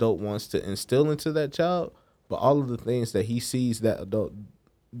that adult wants to instill into that child, but all of the things that he sees that adult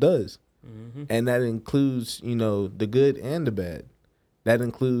does. Mm-hmm. And that includes, the good and the bad. That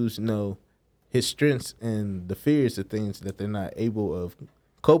includes, his strengths and the fears of things that they're not able of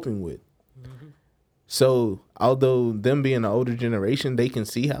coping with. Mm-hmm. So, although them being an older generation, they can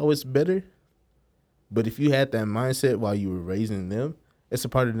see how it's better. But if you had that mindset while you were raising them, it's a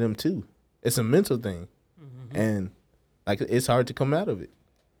part of them too. It's a mental thing. Mm-hmm. And it's hard to come out of it.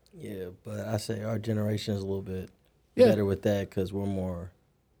 Yeah, but I say our generation is a little bit better with that because we're more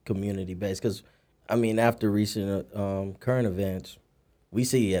community based. Because after recent current events, we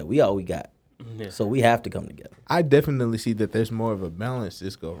see we all we got. Yeah. So we have to come together. I definitely see that there's more of a balance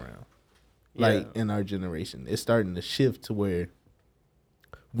this go around. In our generation, it's starting to shift to where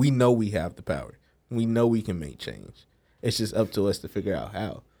we know we have the power. We know we can make change. It's just up to us to figure out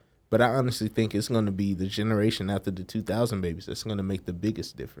how. But I honestly think it's going to be the generation after the 2000 babies that's going to make the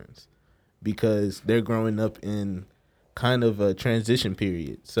biggest difference because they're growing up in kind of a transition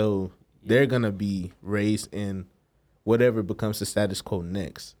period. So they're going to be raised in whatever becomes the status quo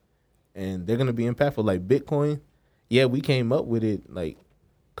next. And they're going to be impactful. Like Bitcoin, we came up with it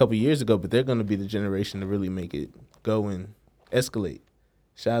couple years ago, but they're going to be the generation to really make it go and escalate.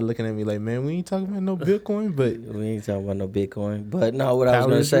 Shy looking at me like, man, we ain't talking about no Bitcoin, but We ain't talking about no Bitcoin. But no, what I was Power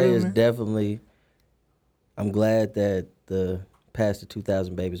going to is say real, is man. definitely, I'm glad that the past the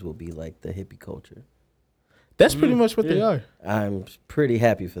 2000 babies will be like the hippie culture. that's pretty much what they are. I'm pretty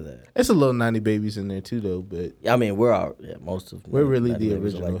happy for that. It's a little 90 babies in there too, though. But I mean, we're all, most of them. We're really 90 the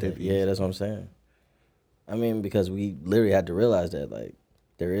babies are original that. hippies. Yeah, that's what I'm saying. I mean, because we literally had to realize that, like,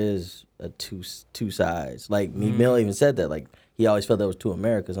 there is a two sides. Like, Meek Mill even said that. Like, he always felt there was two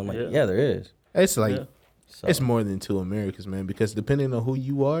Americas. I'm like, yeah, there is. it's like Yeah. So, it's more than two Americas, man. Because depending on who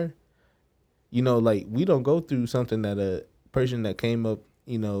you are, you know, like we don't go through something that a person that came up,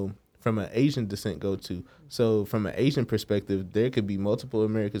 you know, from an Asian descent go to. So from an Asian perspective, there could be multiple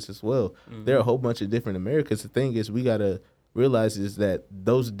Americas as well. There are a whole bunch of different Americas. The thing is, we gotta realize is that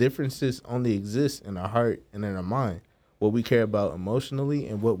those differences only exist in our heart and in our mind. What we care about emotionally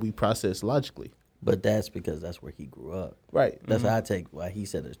and what we process logically. But that's because that's where he grew up. Right. That's how I take why he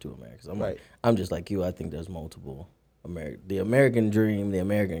said there's two Americas. I'm Right. like, I'm just like you. I think there's multiple the American dream, the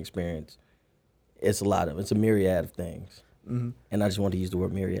American experience. It's a myriad of things. And I just want to use the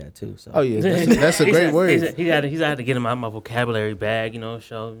word myriad too. So. Oh yeah, that's a great word. He's had to get him out of my vocabulary bag,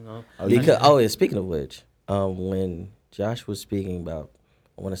 show, Because speaking of which, when Josh was speaking about,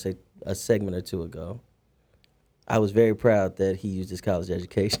 I want to say a segment or two ago, I was very proud that he used his college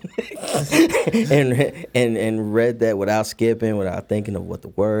education and read that without skipping, without thinking of what the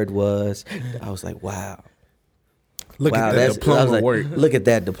word was. I was like, wow. Look Wow, at that I was diploma like, work. Look at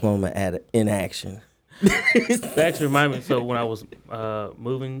that diploma in action. That actually reminded me. So when I was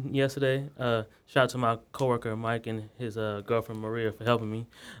moving yesterday, shout out to my coworker Mike and his girlfriend Maria for helping me.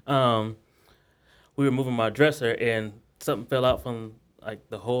 We were moving my dresser and something fell out from like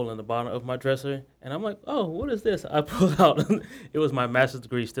the hole in the bottom of my dresser, and I'm like, "Oh, what is this?" I pulled out. It was my master's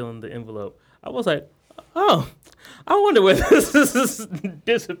degree still in the envelope. I was like, "Oh, I wonder where this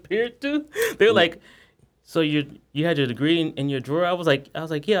disappeared to." They were like, "So you had your degree in your drawer?" I was like,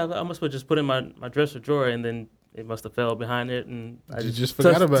 "Yeah, I must have just put it in my dresser drawer, and then it must have fell behind it, and I You just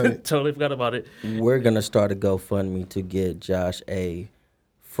forgot about it. Totally forgot about it. We're gonna start a GoFundMe to get Josh a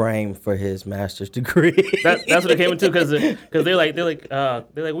frame for his master's degree. That's what it came into because they're like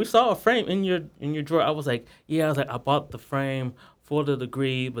we saw a frame in your drawer. I was like, yeah, I bought the frame for the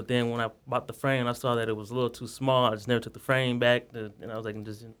degree, but then when I bought the frame, I saw that it was a little too small. I just never took the frame back, and I was like,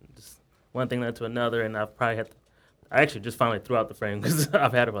 just one thing led to another, and I actually just finally threw out the frame because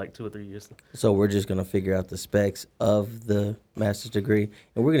I've had it for like 2 or 3 years. So we're just gonna figure out the specs of the master's degree,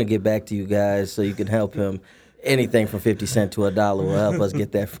 and we're gonna get back to you guys so you can help him. Anything from 50 cents to $1 will help us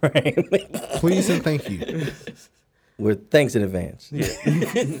get that frame. Please and thank you. Thanks in advance. Yeah.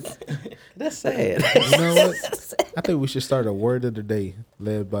 That's sad. You know what? I think we should start a word of the day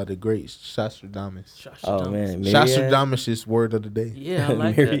led by the great Shastradamus. Oh man, Shastradamus' word of the day. Yeah, I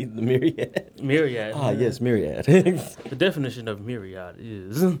like The that. myriad. Myriad. Ah, yes, myriad. The definition of myriad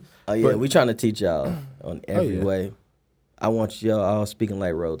is Oh yeah, we trying to teach y'all on every yeah. way. I want y'all all speaking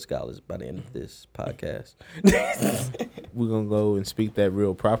like Rhodes scholars by the end of this podcast. We're going to go and speak that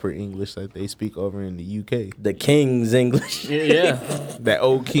real proper English that they speak over in the UK. The King's English. yeah. That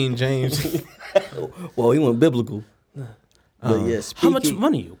old King James. Well, he went biblical. But yeah, How much speaking.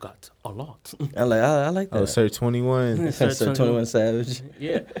 money you got? A lot. I like that. Oh, Sir 21. Sir 21 Savage.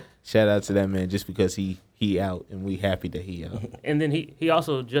 Yeah. Shout out to that man just because he out and we happy that he out. And then he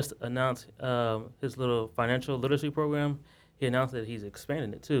also just announced his little financial literacy program. He announced that he's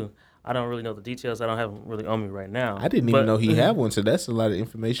expanding it too. I don't really know the details. I don't have them really on me right now. I didn't But- even know he had one, so that's a lot of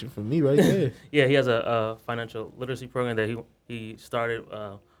information for me right there. Yeah, he has a financial literacy program that he started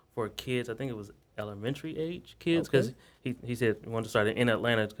for kids. I think it was elementary age kids because he said he wanted to start it in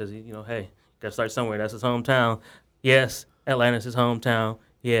Atlanta because hey, got to start somewhere. That's his hometown. Yes, Atlanta's his hometown.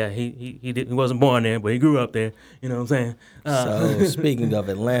 Yeah, he wasn't born there, but he grew up there. You know what I'm saying? So speaking of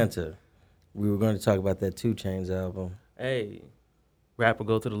Atlanta, we were going to talk about that 2 Chainz album. Hey, rapper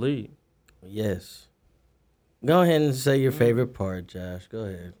go to the league. Yes. Go ahead and say your favorite part, Josh. Go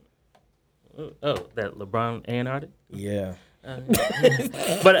ahead. Oh, that LeBron A&R'd it? Yeah.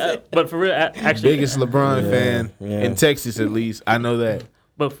 But for real, actually, Biggest LeBron fan yeah. in Texas, at least. I know that.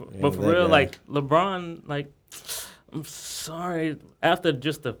 But for that real, guy. like LeBron, like I'm sorry. After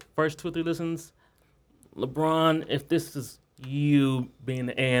just the first 2 or 3 listens, LeBron, if this is you being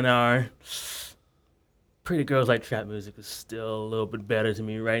the A&R, Pretty Girls Like Trap Music is still a little bit better to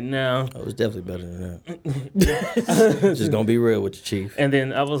me right now. Oh, it's definitely better than that. Just gonna be real with you, Chief. And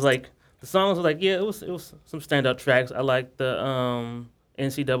then I was like, the songs were like, yeah, it was some standout tracks. I like the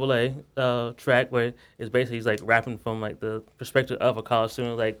NCAA track where it's basically he's like rapping from like the perspective of a college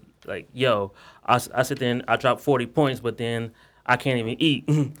student. Like yo, I sit there and I drop 40 points, but then I can't even eat.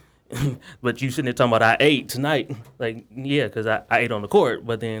 But you sitting there talking about I ate tonight. Like yeah, because I ate on the court,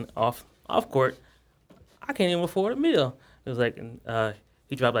 but then off court, I can't even afford a meal. It was like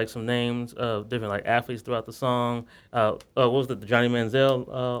he dropped like some names of different like athletes throughout the song. What was it, the Johnny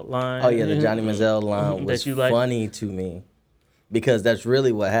Manziel line? Oh yeah, the Johnny Manziel line was funny to me because that's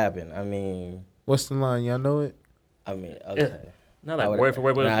really what happened. I mean, What's the line? Y'all know it? I mean, okay. Yeah. Not like word for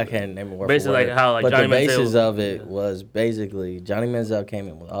word, but I can't name it word basically for word. like how like but Johnny the basis Manziel, of it was basically Johnny Manziel came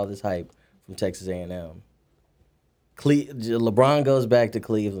in with all this hype from Texas A&M. LeBron goes back to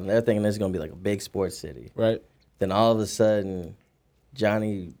Cleveland. They're thinking this is going to be like a big sports city. Right. Then all of a sudden,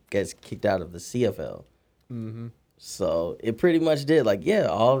 Johnny gets kicked out of the CFL. Mm-hmm. So it pretty much did. Like, yeah,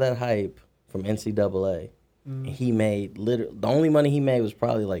 all that hype from NCAA. Mm-hmm. He made literally the only money he made was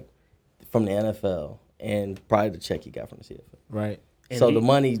probably like from the NFL and probably the check he got from the CFL. Right. So the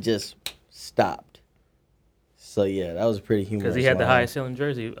money just stopped. So yeah, that was pretty humorous. because he had the highest selling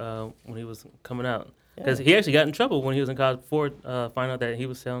jersey when he was coming out. Because he actually got in trouble when he was in college before finding out that he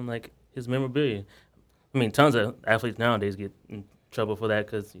was selling like his memorabilia. I mean, tons of athletes nowadays get in trouble for that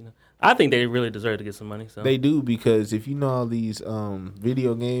because I think they really deserve to get some money. So They do, because if you know all these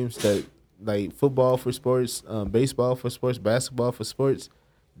video games that like football for sports, baseball for sports, basketball for sports,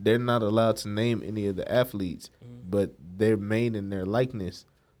 they're not allowed to name any of the athletes, but they're made in their likeness.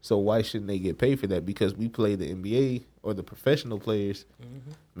 So why shouldn't they get paid for that? Because we play the NBA or the professional players,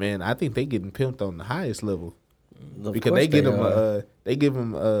 man, I think they getting pimped on the highest level. Of Because course they give are. they give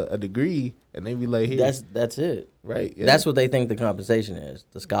them a degree and they be like, here, That's it. right. Yeah. That's what they think the compensation is,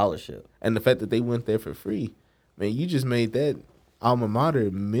 the scholarship. And the fact that they went there for free, man, you just made that alma mater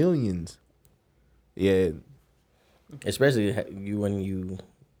millions. Yeah, Especially when you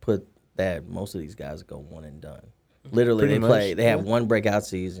put that most of these guys go one and done. Literally, Pretty much, they have one breakout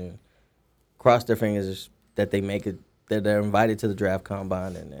season, cross their fingers that they make it, that they're invited to the draft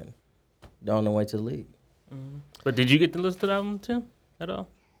combine, and then they're on their way to the league. But did you get to listen to that album, Tim, at all?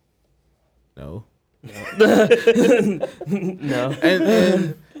 no. No.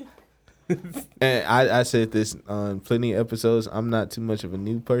 And I said this on plenty of episodes. I'm not too much of a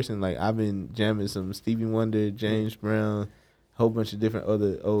new person. Like, I've been jamming some Stevie Wonder, James Brown, a whole bunch of different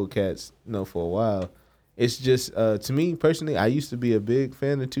other old cats, for a while. It's just, to me personally, I used to be a big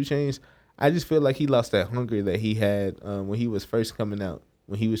fan of 2 Chainz. I just feel like he lost that hunger that he had when he was first coming out,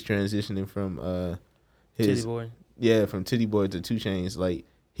 when he was transitioning from Titty Boy. Yeah, from Titty Boy to 2 Chainz. Like,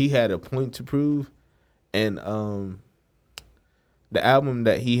 he had a point to prove, and the album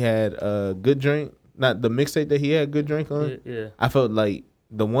that he had, Good Drink, not the mixtape that he had Good Drink on, Yeah. I felt like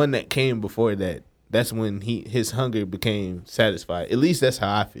the one that came before that, that's when his hunger became satisfied. At least that's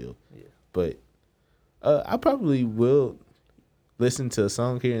how I feel. Yeah. But I probably will listen to a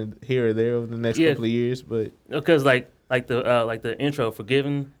song here or there over the next couple of years. But Because like the intro,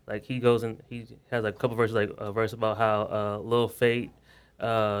 Forgiven, like he goes and he has like a couple verses, like a verse about how Lil Fate,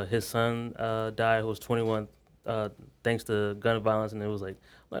 his son died, who was 21, thanks to gun violence, and it was like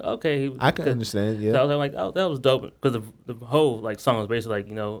okay, I can understand. Yeah, so I was like, oh, that was dope, because the whole like song was basically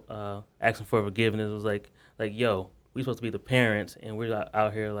like asking for forgiveness. It was like yo, we supposed to be the parents, and we're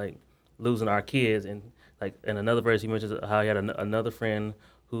out here like losing our kids, and like in another verse he mentions how he had another friend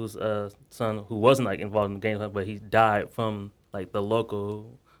whose son who wasn't like involved in the game, but he died from like the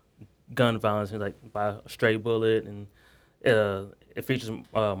local gun violence, like by a stray bullet, and it features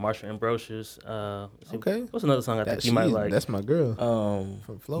Marsha Ambrosius. Okay. What's another song I think you might like? That's my girl.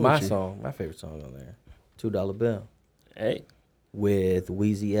 My With You. song, my favorite song on there, $2 Bill, Hey, with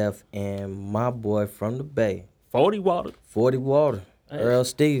Weezy F and my boy from the Bay, 40 Water. 40 Water, Hey. Earl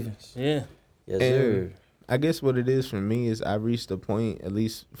Stevens. Yeah. Yes, And sir. I guess what it is for me is I reached a point, at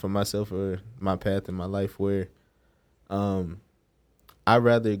least for myself or my path in my life, where I'd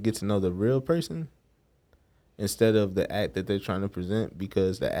rather get to know the real person instead of the act that they're trying to present,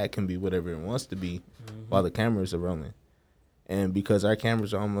 because the act can be whatever it wants to be while the cameras are rolling. And because our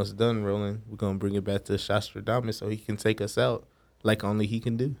cameras are almost done rolling, we're going to bring it back to Shastradamus so he can take us out like only he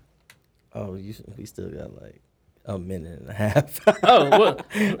can do. Oh, we still got like a minute and a half. Oh,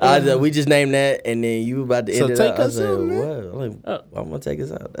 what? We just named that, and then you about to So end it take up. I us said, out, man. what? I'm like, I'm going to take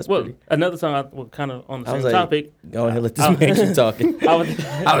us out. That's Well, pretty. another song kind of on the I was same like, topic. go ahead, let this man keep talking.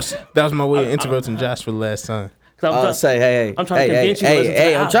 That was my way of interrupting Josh for the last time. Say, hey, I'm trying to convince you to listen to the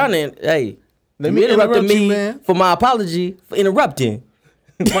I'm album. trying to, Let you me interrupted interrupt you, me man. for my apology for interrupting.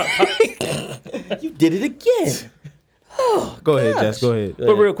 You did it again. Go ahead, Jess. Go ahead.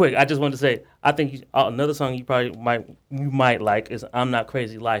 But real quick, I just wanted to say, I think another song you probably might like is "I'm Not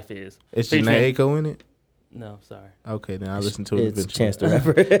Crazy, Life Is." Is Featuring- Jhené Aiko in it? No, sorry. Okay, then I'll listen to it It's eventually. Chance the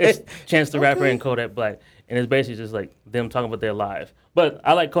Rapper. It's Chance the Rapper and Kodak Black, and it's basically just like them talking about their life. But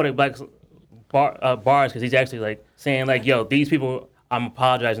I like Kodak Black's bars because he's actually like saying like, "Yo, these people I'm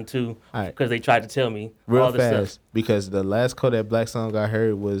apologizing to All right. because they tried to tell me Real all this fast, stuff." because the last Kodak Black song I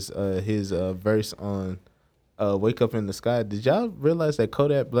heard was his verse on "Wake Up in the Sky." Did y'all realize that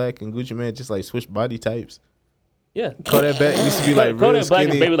Kodak Black and Gucci Mane just like switched body types? Yeah, Kodak Black used to be like real Kodak Black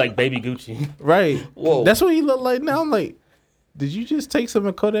skinny, is baby like Baby Gucci. right? Whoa. That's what he look like now. I'm like, did you just take some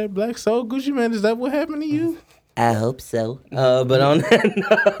of Kodak Black soul, Gucci Mane? Is that what happened to you? I hope so. But on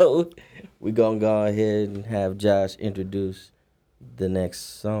that note, we're going to go ahead and have Josh introduce the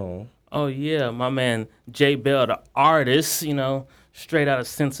next song. Oh yeah, my man Jay Bell, the artist, straight out of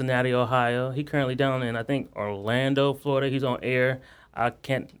Cincinnati, Ohio. He currently down in I think Orlando, Florida. He's on air. I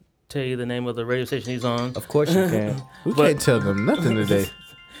can't tell you the name of the radio station he's on. Of course you can. We can't tell them nothing today.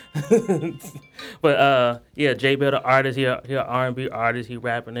 But yeah, Jay Bell, the artist, he an R&B artist. He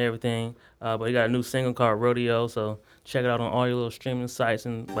rapping and everything. But he got a new single called Rodeo. So check it out on all your little streaming sites.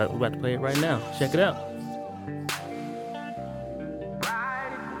 And we're about to play it right now. Check it out.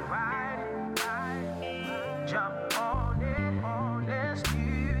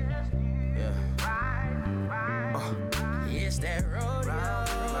 It's that rodeo.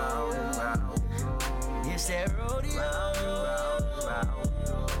 It's that rodeo.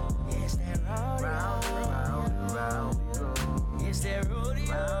 It's that rodeo. It's that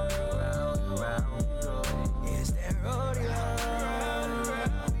rodeo. It's that rodeo.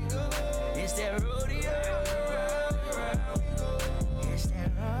 It's that rodeo. It's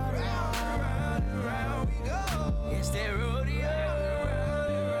that rodeo. It's that rodeo.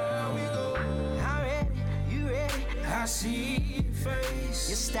 I'm ready, you ready? I see your face,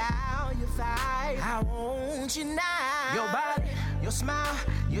 your style, your vibe. I want you now. Your body, your smile,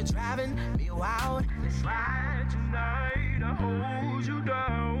 you're driving me wild. Let's ride tonight. I hold you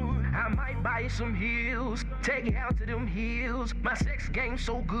down. I might buy you some heels, take you out to them hills. My sex game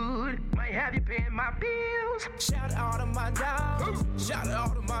so good, might have you paying my bills. Shout out to my dogs, shout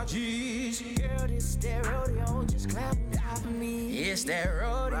out to my G's. Girl, this that rodeo, just clap on top of me. It's that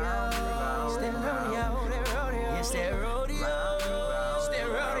rodeo, it's that rodeo, that rodeo. It's that rodeo, it's that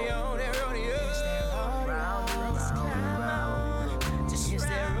rodeo, that rodeo. It's that rodeo, just climb on. Just it's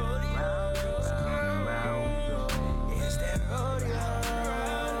that rodeo, it's that rodeo. It's that rodeo.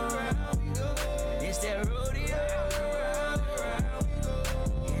 It's that rodeo.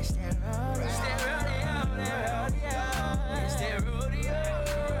 It's that rodeo. It's that rodeo.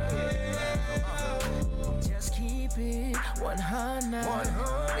 Just keep it 100.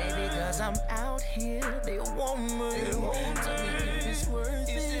 Baby, cause I'm out here. They want me. Tell me if it's worth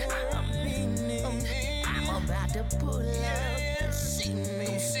it. I mean it. I'm about to pull up. See me.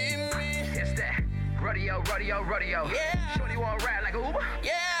 It's that rodeo. Yeah. Shorty wanna ride like a Uber?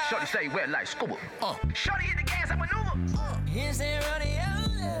 Yeah. Shorty say wet like scuba. Shorty hit the gas, I maneuver. It's that rodeo.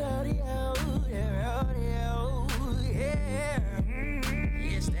 Yeah.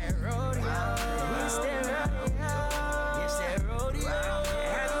 It's that rodeo. It's that rodeo. It's that rodeo.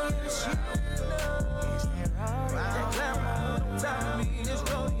 Have you seen it's that rodeo. That glamour on top of me, this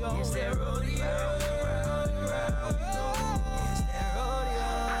rodeo. It's that rodeo. It's that rodeo.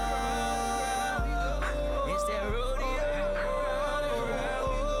 It's that rodeo.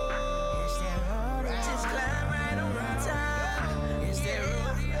 It's that rodeo. Just climb right on top. It's that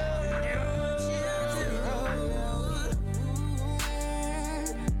rodeo.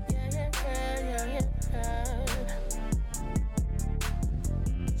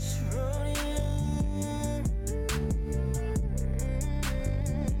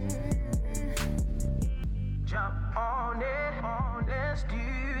 Jump on it, let's do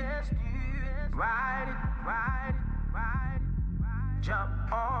it. Ride it.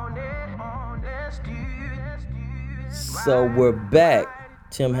 Jump on it, let's do it. So we're back.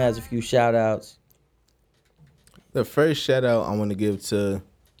 Tim has a few shout outs. The first shout out I want to give to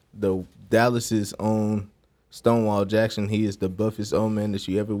the Dallas's own Stonewall Jackson. He is the buffest old man that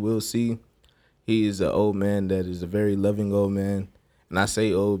you ever will see. He is an old man that is a very loving old man. And I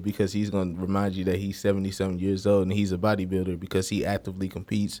say old because he's going to remind you that he's 70-something years old and he's a bodybuilder because he actively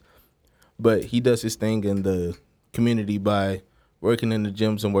competes. But he does his thing in the community by working in the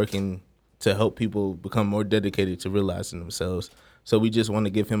gyms and working to help people become more dedicated to realizing themselves. So we just want to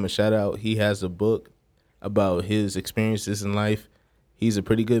give him a shout out. He has a book about his experiences in life. He's a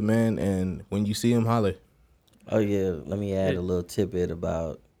pretty good man, and when you see him, holler. Oh, yeah. Let me add a little tidbit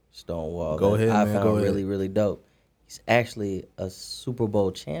about Stonewall. Go that ahead, I man. found Go ahead. really, really dope. He He's actually a Super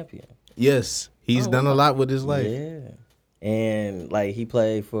Bowl champion. Yes, he's done a lot with his life. Yeah. And like he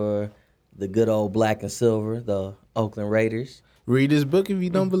played for the good old black and silver, the Oakland Raiders. Read his book if you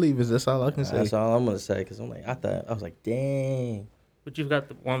don't believe us. That's all I can say. That's all I'm gonna say because I was like, dang, But you've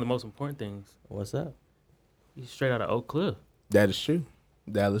got one of the most important things. what's up? He's straight out of Oak Cliff. That is true.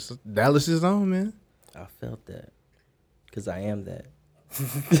 Dallas is on, man. I felt that because I am that.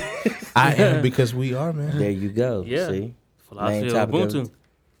 I am because we are, man. There you go. Yeah. See, Philosophy of topic Ubuntu.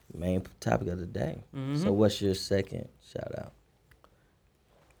 main topic of the day. Mm-hmm. So what's your second shout out?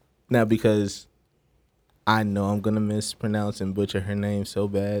 Now, because I know I'm going to mispronounce and butcher her name so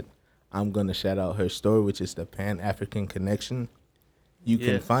bad, I'm going to shout out her store, which is the Pan-African Connection. You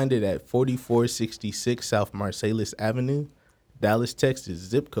can find it at 4466 South Marsalis Avenue, Dallas, Texas,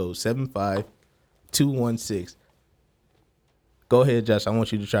 zip code 75216. Go ahead, Josh. I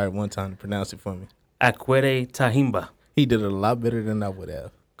want you to try it one time to pronounce it for me. Akwere Tahimba. He did it a lot better than I would have.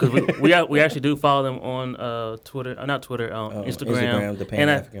 Because we actually do follow them on Twitter, not Twitter, on Instagram. The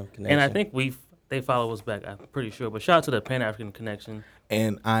Pan-African Connection. And I think they follow us back, I'm pretty sure. But shout out to the Pan-African Connection.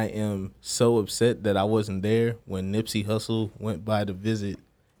 And I am so upset that I wasn't there when Nipsey Hussle went by to visit.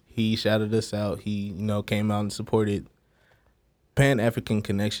 He shouted us out. He, came out and supported. Pan-African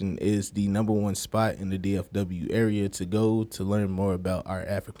Connection is the #1 spot in the DFW area to go to learn more about our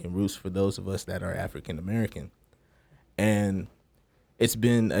African roots for those of us that are African American. And it's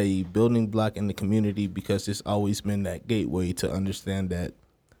been a building block in the community because it's always been that gateway to understand that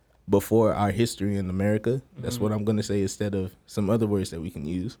before our history in America, that's what I'm going to say instead of some other words that we can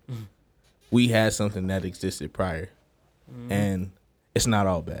use, we had something that existed prior. And it's not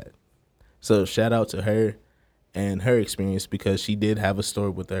all bad. So shout out to her and her experience because she did have a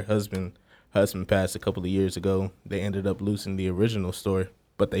store with her husband. Her husband passed a couple of years ago. They ended up losing the original store,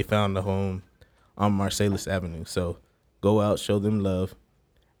 but they found a home on Marsalis Avenue. So go out, show them love.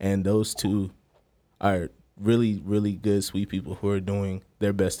 And those two are really, really good, sweet people who are doing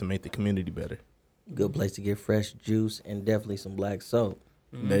their best to make the community better. Good place to get fresh juice and definitely some black soap.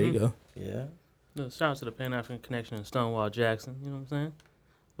 There you go. Yeah. Shout out to the Pan-African Connection and Stonewall Jackson, you know what I'm saying?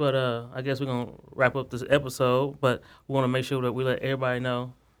 But I guess we're going to wrap up this episode, but we want to make sure that we let everybody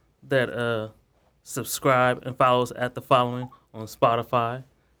know that subscribe and follow us at the following on Spotify,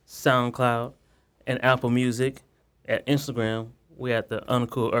 SoundCloud, and Apple Music. At Instagram, we at the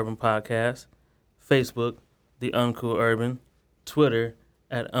Uncool Urban Podcast. Facebook, the Uncool Urban. Twitter,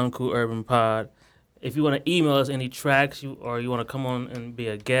 at Uncool Urban Pod. If you want to email us any tracks or you want to come on and be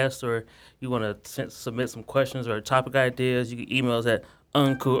a guest or you want to submit some questions or topic ideas, you can email us at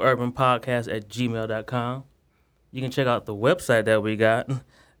uncoolurbanpodcast@gmail.com. You can check out the website that we got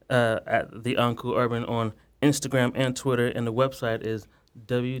at the Uncool Urban on Instagram and Twitter, and the website is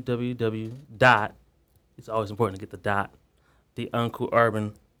www. It's always important to get the dot.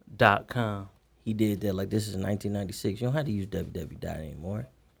 theuncoolurban.com. He did that like this is 1996. You don't have to use www anymore.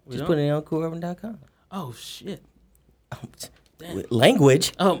 Just don't? put it on coolurban.com. Oh, shit. With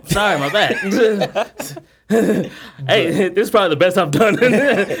language. Oh, sorry, my bad. Hey, this is probably the best I've done.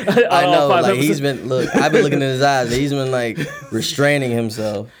 I know, like he's been, I've been looking in his eyes. He's been like restraining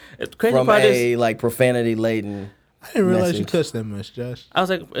himself from a like profanity laden. I didn't realize you message. cussed that much, Josh. I was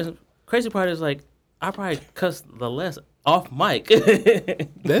like, crazy part is like, I probably cussed the less off mic.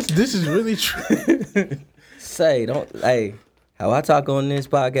 This is really true. Hey, how I talk on this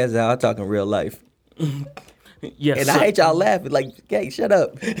podcast is how I talk in real life. Yes, And sir. I hate y'all laughing. Like, hey, shut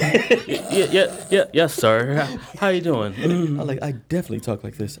up. Yes, sir. How you doing? I definitely talk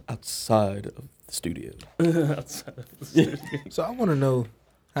like this outside of the studio. So I want to know,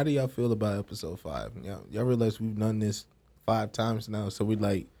 how do y'all feel about episode 5? Y'all realize we've done this 5 times now, so we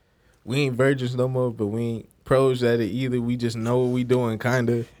ain't virgins no more, but we ain't pros at it either. We just know what we doing, kind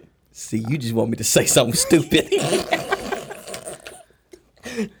of. See, you just want me to say something stupid.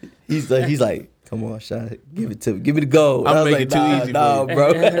 He's like, come on, shot, give it to me, give me the gold. I'm I was making it too easy nah, for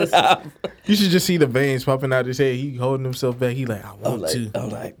bro. You should just see the veins popping out his head. He holding himself back. He like, I want to. I'm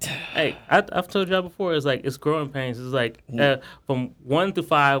like, Hey, I've told y'all before. It's like it's growing pains. It's like from 1 to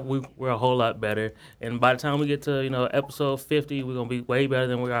 5, we're a whole lot better. And by the time we get to episode 50, we're gonna be way better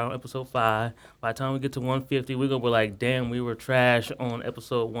than we are on episode 5. By the time we get to 150, we're gonna be like, damn, we were trash on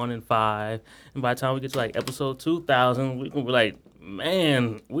episode 1 and 5. And by the time we get to like episode 2000, we're gonna be like,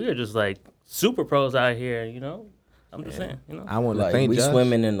 man, we are just like super pros out here. I'm just saying. I want to like thank we Josh.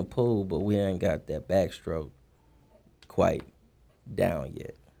 swimming in the pool, but we ain't got that backstroke quite down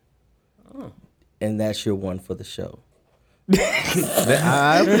yet. And that's your one for the show.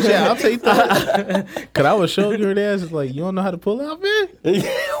 I appreciate it. I'll take that. Cause I was showing her there. It's like, you don't know how to pull out, man?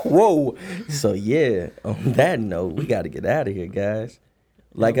 Whoa. So yeah, on that note, we got to get out of here, guys.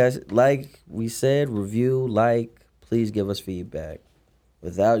 Like we said, review, please give us feedback.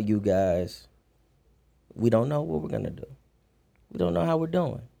 Without you guys, we don't know what we're gonna do. We don't know how we're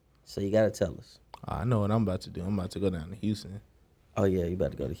doing. So you gotta tell us. I know what I'm about to do. I'm about to go down to Houston. Oh yeah, you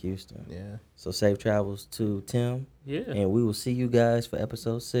about to go to Houston. Yeah. So safe travels to Tim. Yeah. And we will see you guys for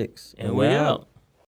episode 6. And we out.